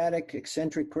idiosyncratic,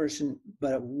 eccentric person,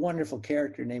 but a wonderful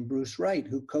character named Bruce Wright,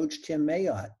 who coached Tim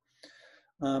Mayotte,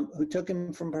 who took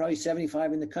him from probably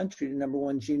 75 in the country to number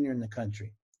 1 junior in the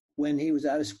country when he was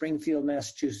out of Springfield,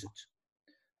 Massachusetts.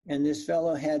 And this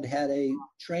fellow had a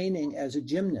training as a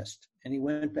gymnast, and he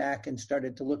went back and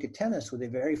started to look at tennis with a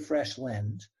very fresh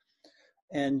lens,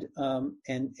 and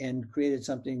created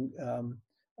something,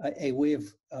 a way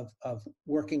of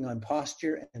working on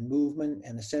posture and movement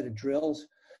and a set of drills.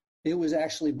 It was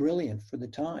actually brilliant for the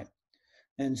time.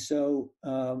 And so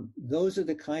those are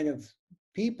the kind of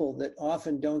people that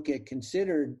often don't get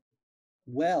considered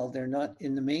well. They're not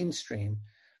in the mainstream,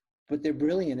 but they're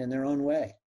brilliant in their own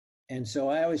way. And so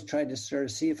I always tried to sort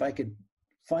of see if I could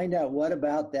find out what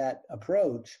about that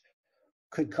approach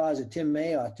could cause a Tim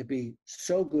Mayotte to be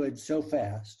so good, so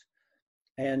fast,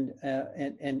 and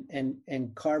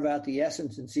carve out the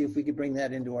essence and see if we could bring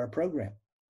that into our program.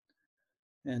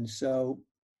 And so,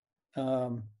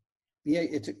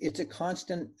 it's a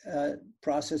constant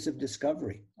process of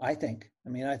discovery, I think. I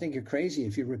mean, I think you're crazy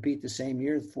if you repeat the same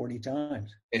year 40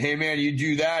 times. And hey, man, you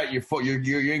do that, you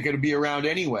ain't going to be around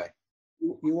anyway.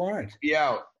 You aren't. Be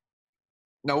out.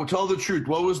 Now, tell the truth.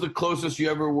 What was the closest you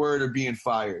ever were to being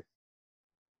fired?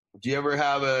 Do you ever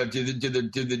have did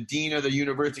the dean of the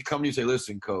university come to you and say,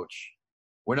 listen, coach,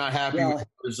 we're not happy with the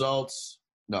results?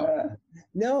 No.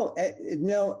 No.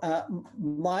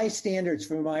 My standards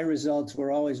for my results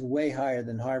were always way higher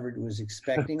than Harvard was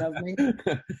expecting of me.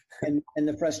 and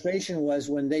the frustration was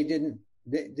when they didn't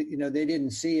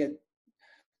see it,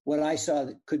 what I saw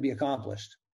that could be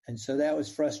accomplished. And so that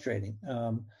was frustrating.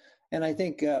 And I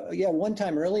think, one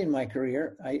time early in my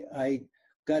career, I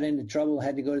got into trouble,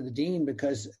 had to go to the dean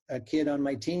because a kid on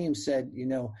my team said,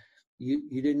 you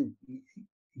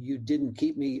didn't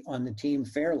keep me on the team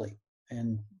fairly.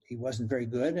 And he wasn't very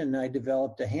good. And I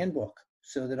developed a handbook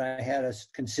so that I had a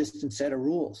consistent set of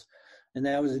rules. And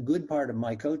that was a good part of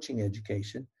my coaching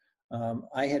education.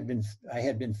 I had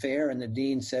been fair, and the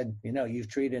dean said, you've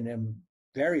treated him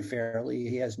very fairly.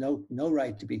 He has no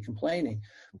right to be complaining.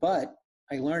 But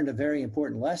I learned a very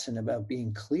important lesson about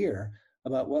being clear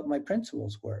about what my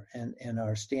principles were and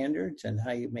our standards and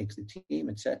how you make the team,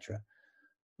 etc.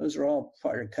 Those are all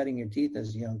part of cutting your teeth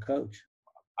as a young coach.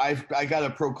 I got to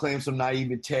proclaim some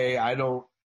naivete. I don't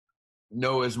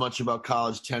know as much about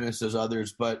college tennis as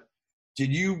others, but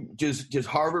does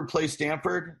Harvard play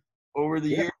Stanford over the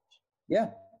years? Yeah.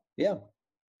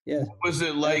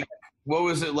 What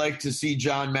was it like to see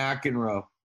John McEnroe?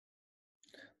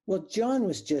 Well, John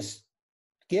was just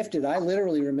gifted. I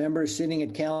literally remember sitting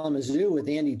at Kalamazoo with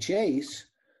Andy Chase,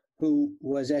 who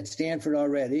was at Stanford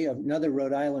already, another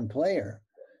Rhode Island player.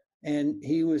 And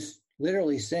he was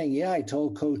literally saying, I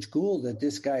told Coach Gould that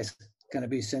this guy's going to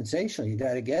be sensational. You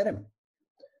got to get him.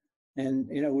 And,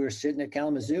 we were sitting at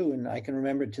Kalamazoo, and I can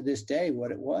remember to this day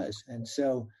what it was. And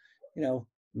so,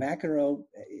 McEnroe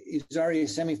is already a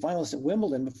semifinalist at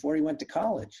Wimbledon before he went to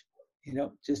college,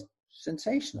 just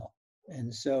sensational.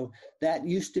 And so that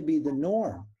used to be the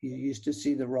norm. You used to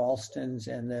see the Ralstons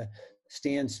and the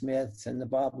Stan Smiths and the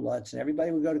Bob Lutz, and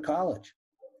everybody would go to college.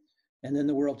 And then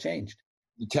the world changed.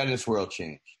 The tennis world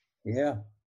changed. Yeah.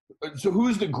 So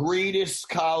who's the greatest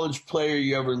college player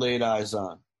you ever laid eyes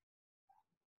on?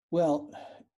 Well,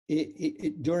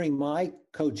 during my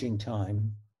coaching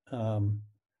time,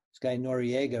 this guy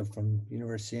Noriega from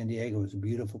University of San Diego was a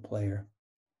beautiful player.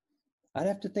 I'd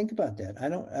have to think about that.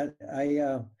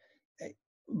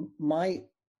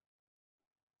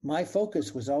 My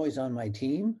focus was always on my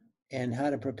team and how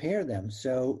to prepare them.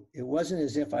 So it wasn't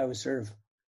as if I was sort of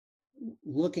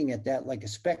looking at that like a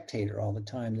spectator all the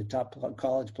time, the top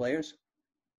college players.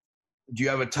 Do you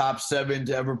have a top 7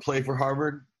 to ever play for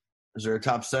Harvard? Is there a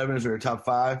top 7? Is there a top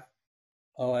 5?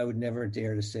 Oh, I would never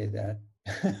dare to say that.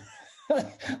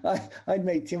 I'd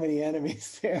make too many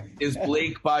enemies there. Is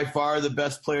Blake by far the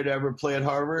best player to ever play at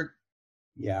Harvard?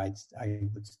 Yeah, I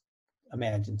would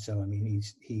imagine so. I mean,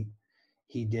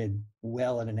 he did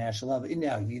well at a national level.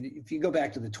 Now, if you go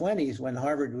back to the 1920s when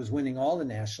Harvard was winning all the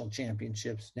national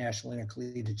championships, National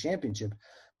Intercollegiate Championship,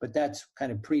 but that's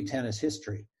kind of pre-tennis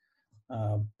history.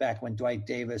 Back when Dwight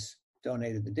Davis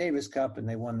donated the Davis Cup and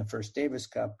they won the first Davis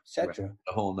Cup, etc. Right.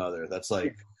 A whole nother. That's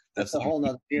a whole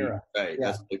nother era. Right.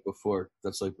 Yeah.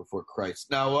 That's like before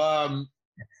Christ. Now,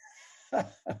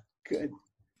 good.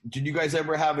 Did you guys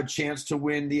ever have a chance to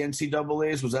win the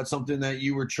NCAAs? Was that something that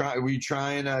you were trying? Were you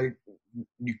trying?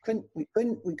 We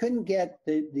couldn't get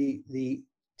the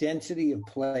density of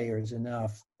players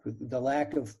enough. The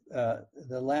lack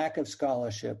of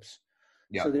scholarships.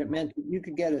 Yeah. So that it meant you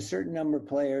could get a certain number of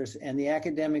players, and the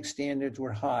academic standards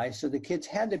were high. So the kids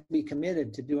had to be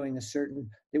committed to doing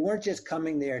they weren't just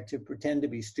coming there to pretend to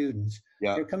be students.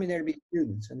 Yeah. They're coming there to be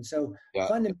students. And so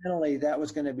fundamentally, that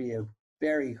was going to be a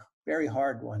very, very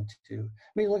hard one to do.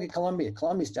 I mean, look at Columbia.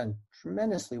 Columbia's done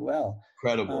tremendously well.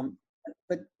 Incredible.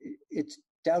 But it's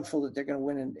doubtful that they're going to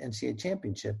win an NCAA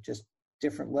championship, just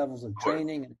different levels of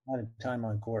training and amount of time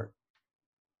on court.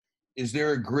 Is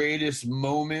there a greatest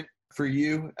moment for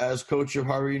you as coach of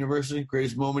Harvard University?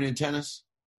 Greatest moment in tennis?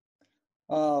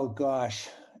 Oh gosh,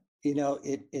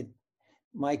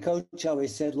 my coach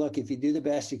always said, look, if you do the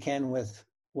best you can with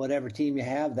whatever team you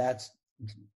have, that's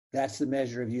the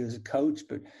measure of you as a coach.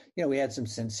 But we had some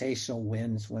sensational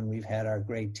wins when we've had our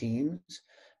great teams,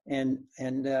 and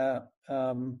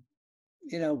done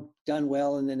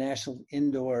well in the national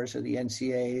indoors or the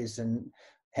NCAAs, and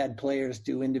had players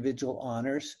do individual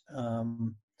honors.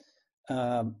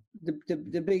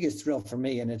 The biggest thrill for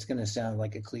me, and it's going to sound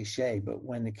like a cliche, but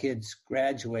when the kids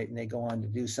graduate and they go on to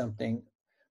do something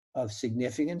of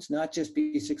significance, not just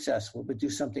be successful, but do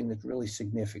something that's really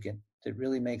significant, that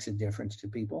really makes a difference to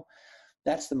people.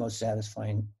 That's the most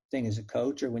satisfying thing as a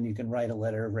coach, or when you can write a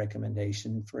letter of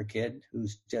recommendation for a kid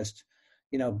who's just,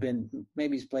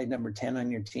 maybe he's played number 10 on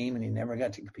your team and he never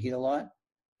got to compete a lot,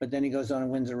 but then he goes on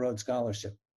and wins a Rhodes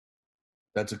Scholarship.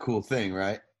 That's a cool thing,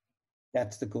 right?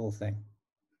 That's the cool thing.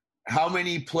 How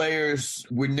many players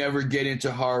would never get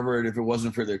into Harvard if it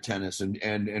wasn't for their tennis,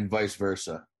 and vice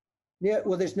versa? Yeah,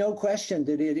 well, there's no question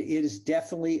that it is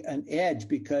definitely an edge,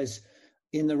 because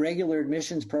in the regular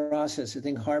admissions process, I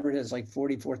think Harvard has like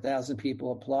 44,000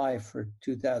 people apply for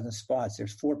 2,000 spots.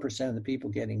 There's 4% of the people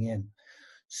getting in.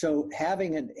 So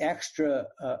having an extra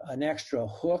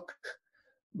hook,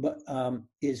 but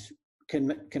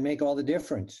can make all the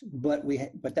difference. But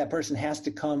that person has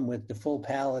to come with the full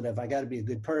palette of, I got to be a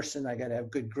good person, I got to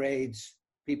have good grades,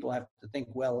 people have to think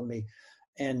well of me,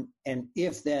 and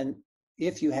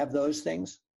if you have those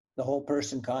things, the whole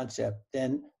person concept,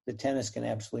 then the tennis can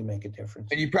absolutely make a difference.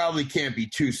 And you probably can't be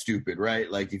too stupid, right?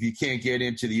 Like if you can't get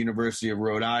into the University of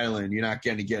Rhode Island, you're not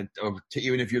going to get,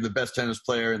 even if you're the best tennis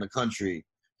player in the country,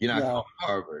 you're not going to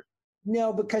Harvard.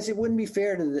 No, because it wouldn't be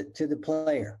fair to the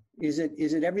player. Is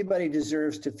it everybody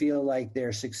deserves to feel like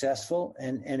they're successful?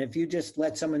 And if you just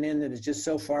let someone in that is just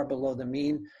so far below the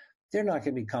mean, they're not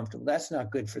going to be comfortable. That's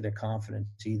not good for their confidence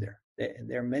either.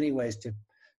 There are many ways to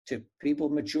people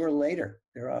mature later.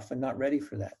 They're often not ready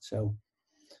for that. So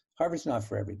Harvard's not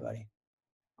for everybody.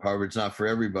 Harvard's not for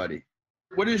everybody.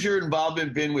 What has your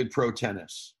involvement been with pro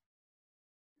tennis?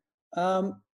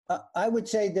 I would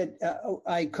say that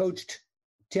I coached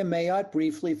Tim Mayotte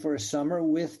briefly for a summer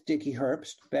with Dickie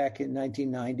Herbst back in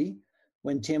 1990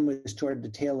 when Tim was toward the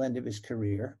tail end of his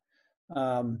career.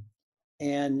 And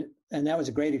that was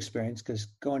a great experience, because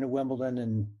going to Wimbledon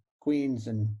and Queens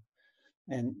and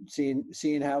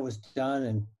seeing how it was done,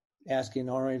 and asking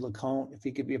Henri Leconte if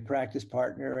he could be a practice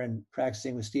partner and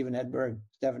practicing with Stefan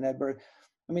Edberg.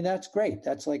 I mean, that's great.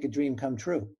 That's like a dream come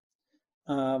true.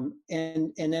 And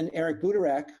then Eric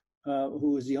Budarak,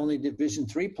 who was the only Division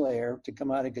III player to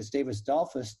come out of Gustavus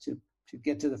Adolphus to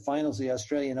get to the finals of the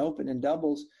Australian Open in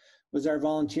doubles, was our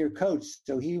volunteer coach.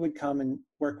 So he would come and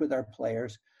work with our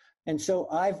players. And so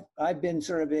I've been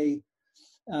sort of a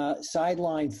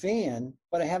sideline fan,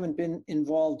 but I haven't been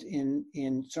involved in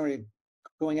sort of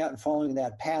going out and following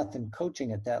that path and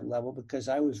coaching at that level, because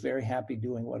I was very happy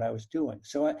doing what I was doing.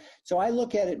 So I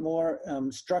look at it more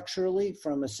structurally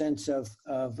from a sense of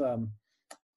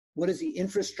what is the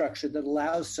infrastructure that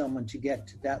allows someone to get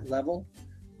to that level,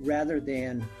 rather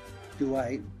than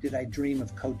did I dream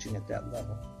of coaching at that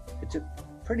level. It's a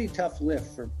pretty tough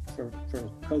lift for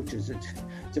coaches.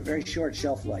 It's a very short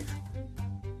shelf life.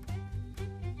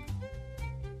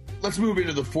 Let's move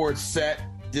into the fourth set.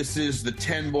 This is the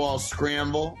 10-ball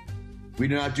scramble. We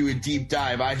do not do a deep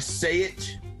dive. I say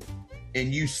it,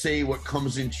 and you say what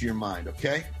comes into your mind,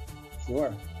 okay?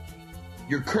 Sure.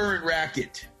 Your current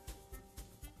racket.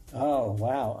 Oh,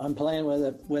 wow. I'm playing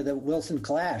with a Wilson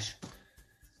Clash.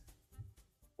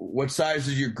 What size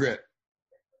is your grip?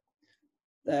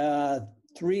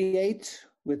 3/8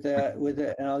 with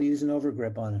and I'll use an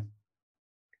overgrip on it.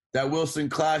 That Wilson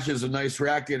Clash is a nice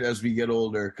racket as we get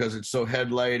older because it's so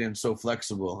headlight and so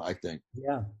flexible, I think.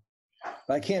 Yeah.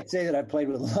 But I can't say that I've played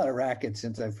with a lot of rackets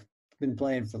since I've been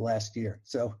playing for the last year.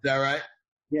 So is that right?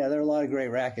 Yeah, there are a lot of great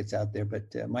rackets out there,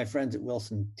 but my friends at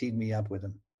Wilson teed me up with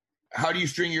them. How do you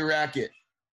string your racket?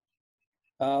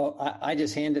 Oh, I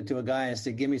just hand it to a guy and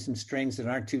say, give me some strings that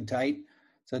aren't too tight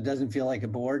so it doesn't feel like a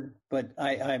board. But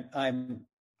I'm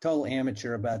total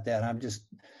amateur about that. I'm just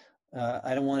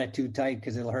I don't want it too tight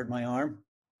because it'll hurt my arm.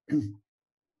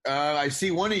 I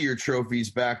see one of your trophies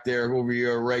back there over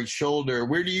your right shoulder.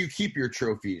 Where do you keep your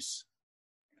trophies?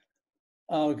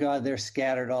 Oh, God, they're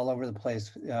scattered all over the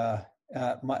place.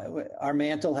 Our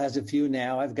mantle has a few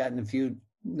now. I've gotten a few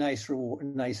nice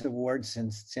awards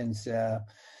since in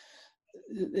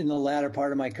the latter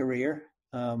part of my career.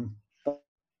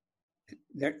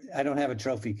 But I don't have a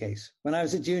trophy case. When I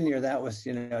was a junior, that was,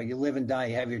 you live and die,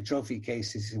 you have your trophy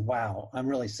case. You say, wow, I'm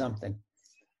really something.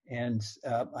 And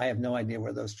I have no idea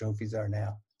where those trophies are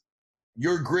now.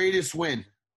 Your greatest win?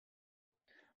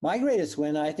 My greatest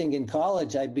win, I think, in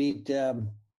college, I beat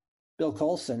Bill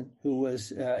Colson, who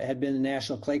had been the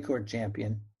national clay court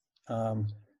champion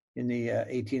in the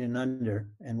 18 and under,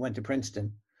 and went to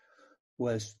Princeton.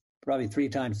 Was probably 3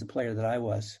 times the player that I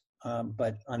was.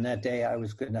 But on that day, I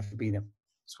was good enough to beat him.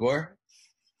 Score?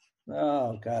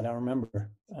 Oh, God, I don't remember.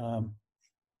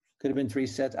 Could have been 3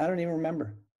 sets. I don't even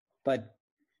remember. But,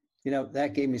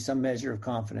 that gave me some measure of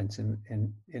confidence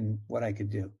in what I could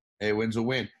do. Hey, win's a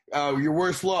win. Your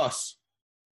worst loss?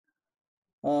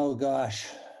 Oh, gosh.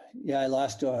 Yeah, I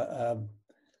lost to a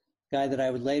guy that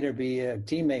I would later be a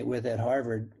teammate with at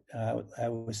Harvard. I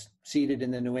was seeded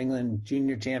in the New England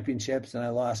Junior Championships, and I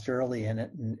lost early in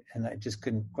it, and I just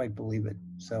couldn't quite believe it.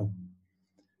 So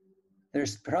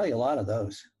there's probably a lot of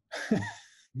those.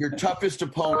 Your toughest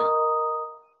opponent?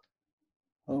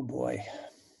 Oh, boy.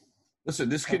 Listen,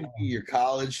 this could be your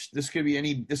college. This could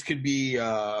be this could be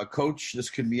a coach.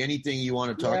 This could be anything you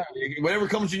want to talk about. Whatever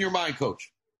comes in your mind,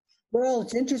 Coach. Well,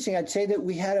 it's interesting. I'd say that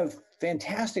we had a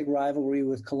fantastic rivalry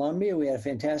with Columbia. We had a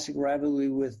fantastic rivalry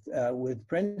with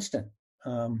Princeton.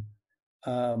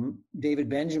 David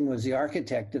Benjamin was the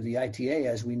architect of the ITA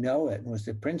as we know it, and was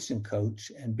the Princeton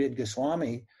coach, and Bid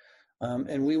Goswami.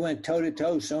 And we went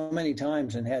toe-to-toe so many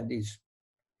times and had these,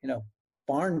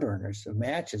 barn burners of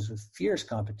matches with fierce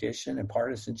competition and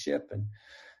partisanship.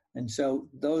 And so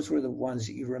those were the ones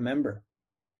that you remember.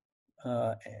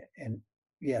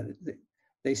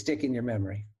 They stick in your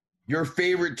memory. Your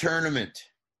favorite tournament?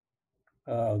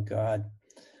 Oh, God.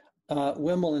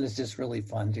 Wimbledon is just really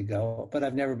fun to go, but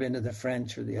I've never been to the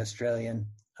French or the Australian.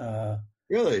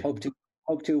 Really? Hope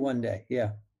to one day,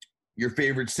 yeah. Your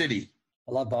favorite city?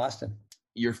 I love Boston.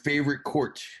 Your favorite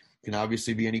court? Can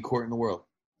obviously be any court in the world.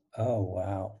 Oh,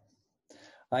 wow.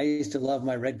 I used to love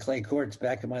my red clay courts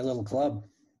back at my little club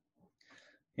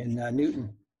in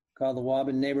Newton called the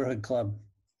Waban Neighborhood Club.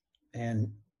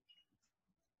 And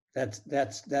that's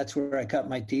where I cut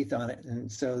my teeth on it.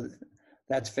 And so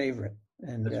that's favorite.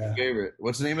 And that's your favorite.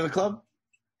 What's the name of the club?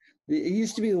 It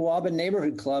used to be the Waban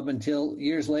Neighborhood Club until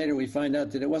years later we find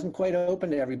out that it wasn't quite open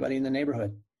to everybody in the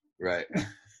neighborhood. Right.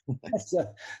 So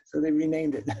they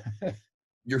renamed it.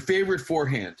 Your favorite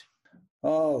forehand?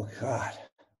 Oh, God.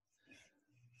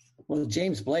 Well,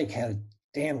 James Blake had a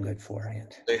damn good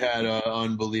forehand. They had an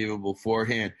unbelievable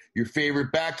forehand. Your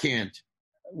favorite backhand?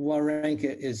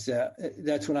 Wawrinka is,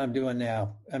 that's what I'm doing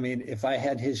now. I mean, if I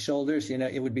had his shoulders,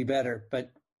 it would be better.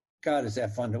 But God, is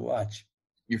that fun to watch.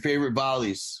 Your favorite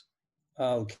volleys?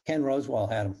 Oh, Ken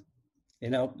Rosewall had them,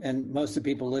 and most of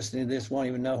the people listening to this won't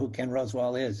even know who Ken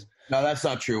Rosewall is. No, that's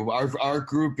not true. Our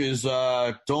group is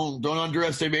don't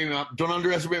underestimate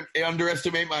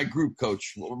my group,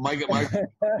 Coach.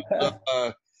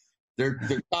 They're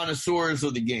connoisseurs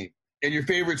of the game. And your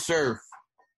favorite serve?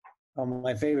 Oh,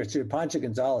 my favorite serve, Pancho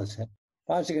Gonzalez.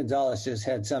 Pancho Gonzalez just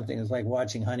had something. It was like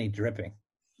watching honey dripping.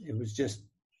 It was just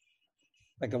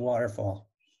like a waterfall.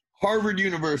 Harvard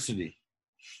University.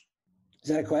 Is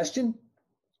that a question?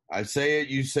 I say it.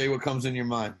 You say what comes in your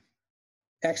mind.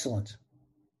 Excellent.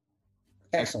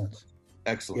 Excellent.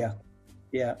 Excellent.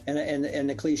 Yeah. And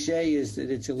the cliche is that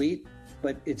it's elite,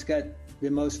 but it's got the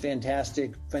most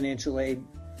fantastic financial aid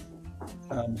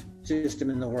system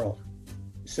in the world.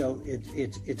 So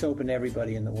it's open to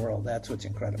everybody in the world. That's what's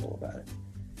incredible about it.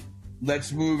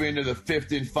 Let's move into the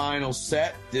fifth and final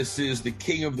set. This is the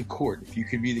king of the court. If you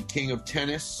could be the king of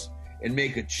tennis and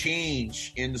make a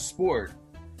change in the sport,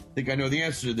 I think I know the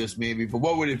answer to this maybe, but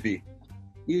what would it be?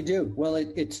 You do. Well,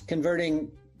 it's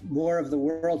converting more of the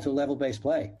world to level-based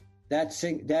play. That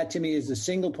to me is the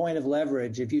single point of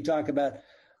leverage. If you talk about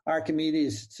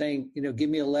Archimedes saying, give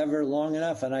me a lever long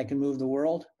enough and I can move the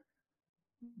world,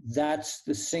 that's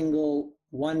the single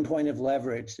one point of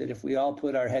leverage that if we all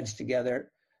put our heads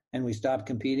together and we stop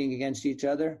competing against each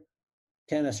other,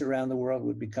 tennis around the world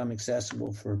would become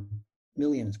accessible for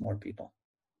millions more people.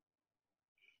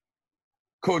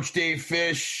 Coach Dave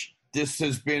Fish, this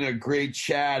has been a great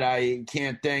chat. I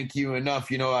can't thank you enough.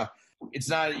 It's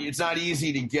not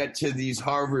easy to get to these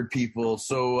Harvard people,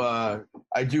 so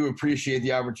I do appreciate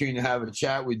the opportunity to have a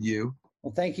chat with you.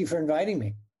 Well, thank you for inviting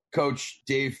me. Coach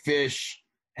Dave Fish,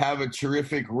 have a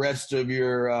terrific rest of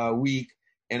your week,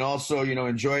 and also,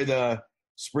 enjoy the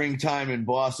springtime in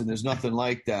Boston. There's nothing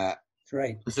like that. That's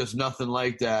right. There's just nothing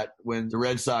like that when the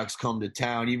Red Sox come to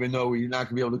town. Even though you're not going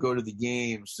to be able to go to the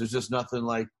games, there's just nothing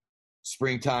like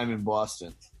springtime in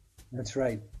Boston. That's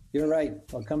right. You're right.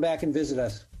 Well, come back and visit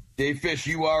us. Dave Fish,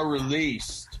 you are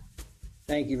released.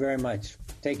 Thank you very much.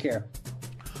 Take care.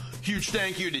 Huge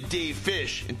thank you to Dave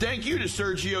Fish, and thank you to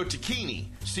Sergio Tacchini.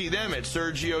 See them at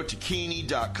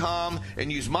sergiotacchini.com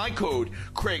and use my code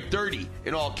Craig30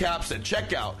 in all caps at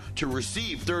checkout to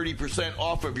receive 30%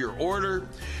 off of your order.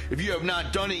 If you have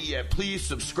not done it yet, please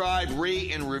subscribe,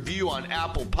 rate, and review on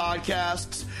Apple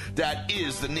Podcasts. That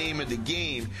is the name of the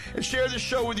game. And share the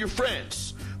show with your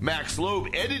friends. Max Loeb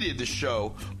edited the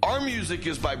show. Our music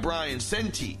is by Brian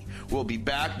Senti. We'll be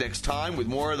back next time with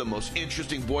more of the most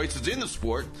interesting voices in the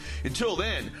sport. Until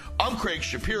then, I'm Craig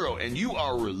Shapiro, and you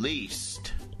are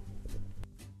released.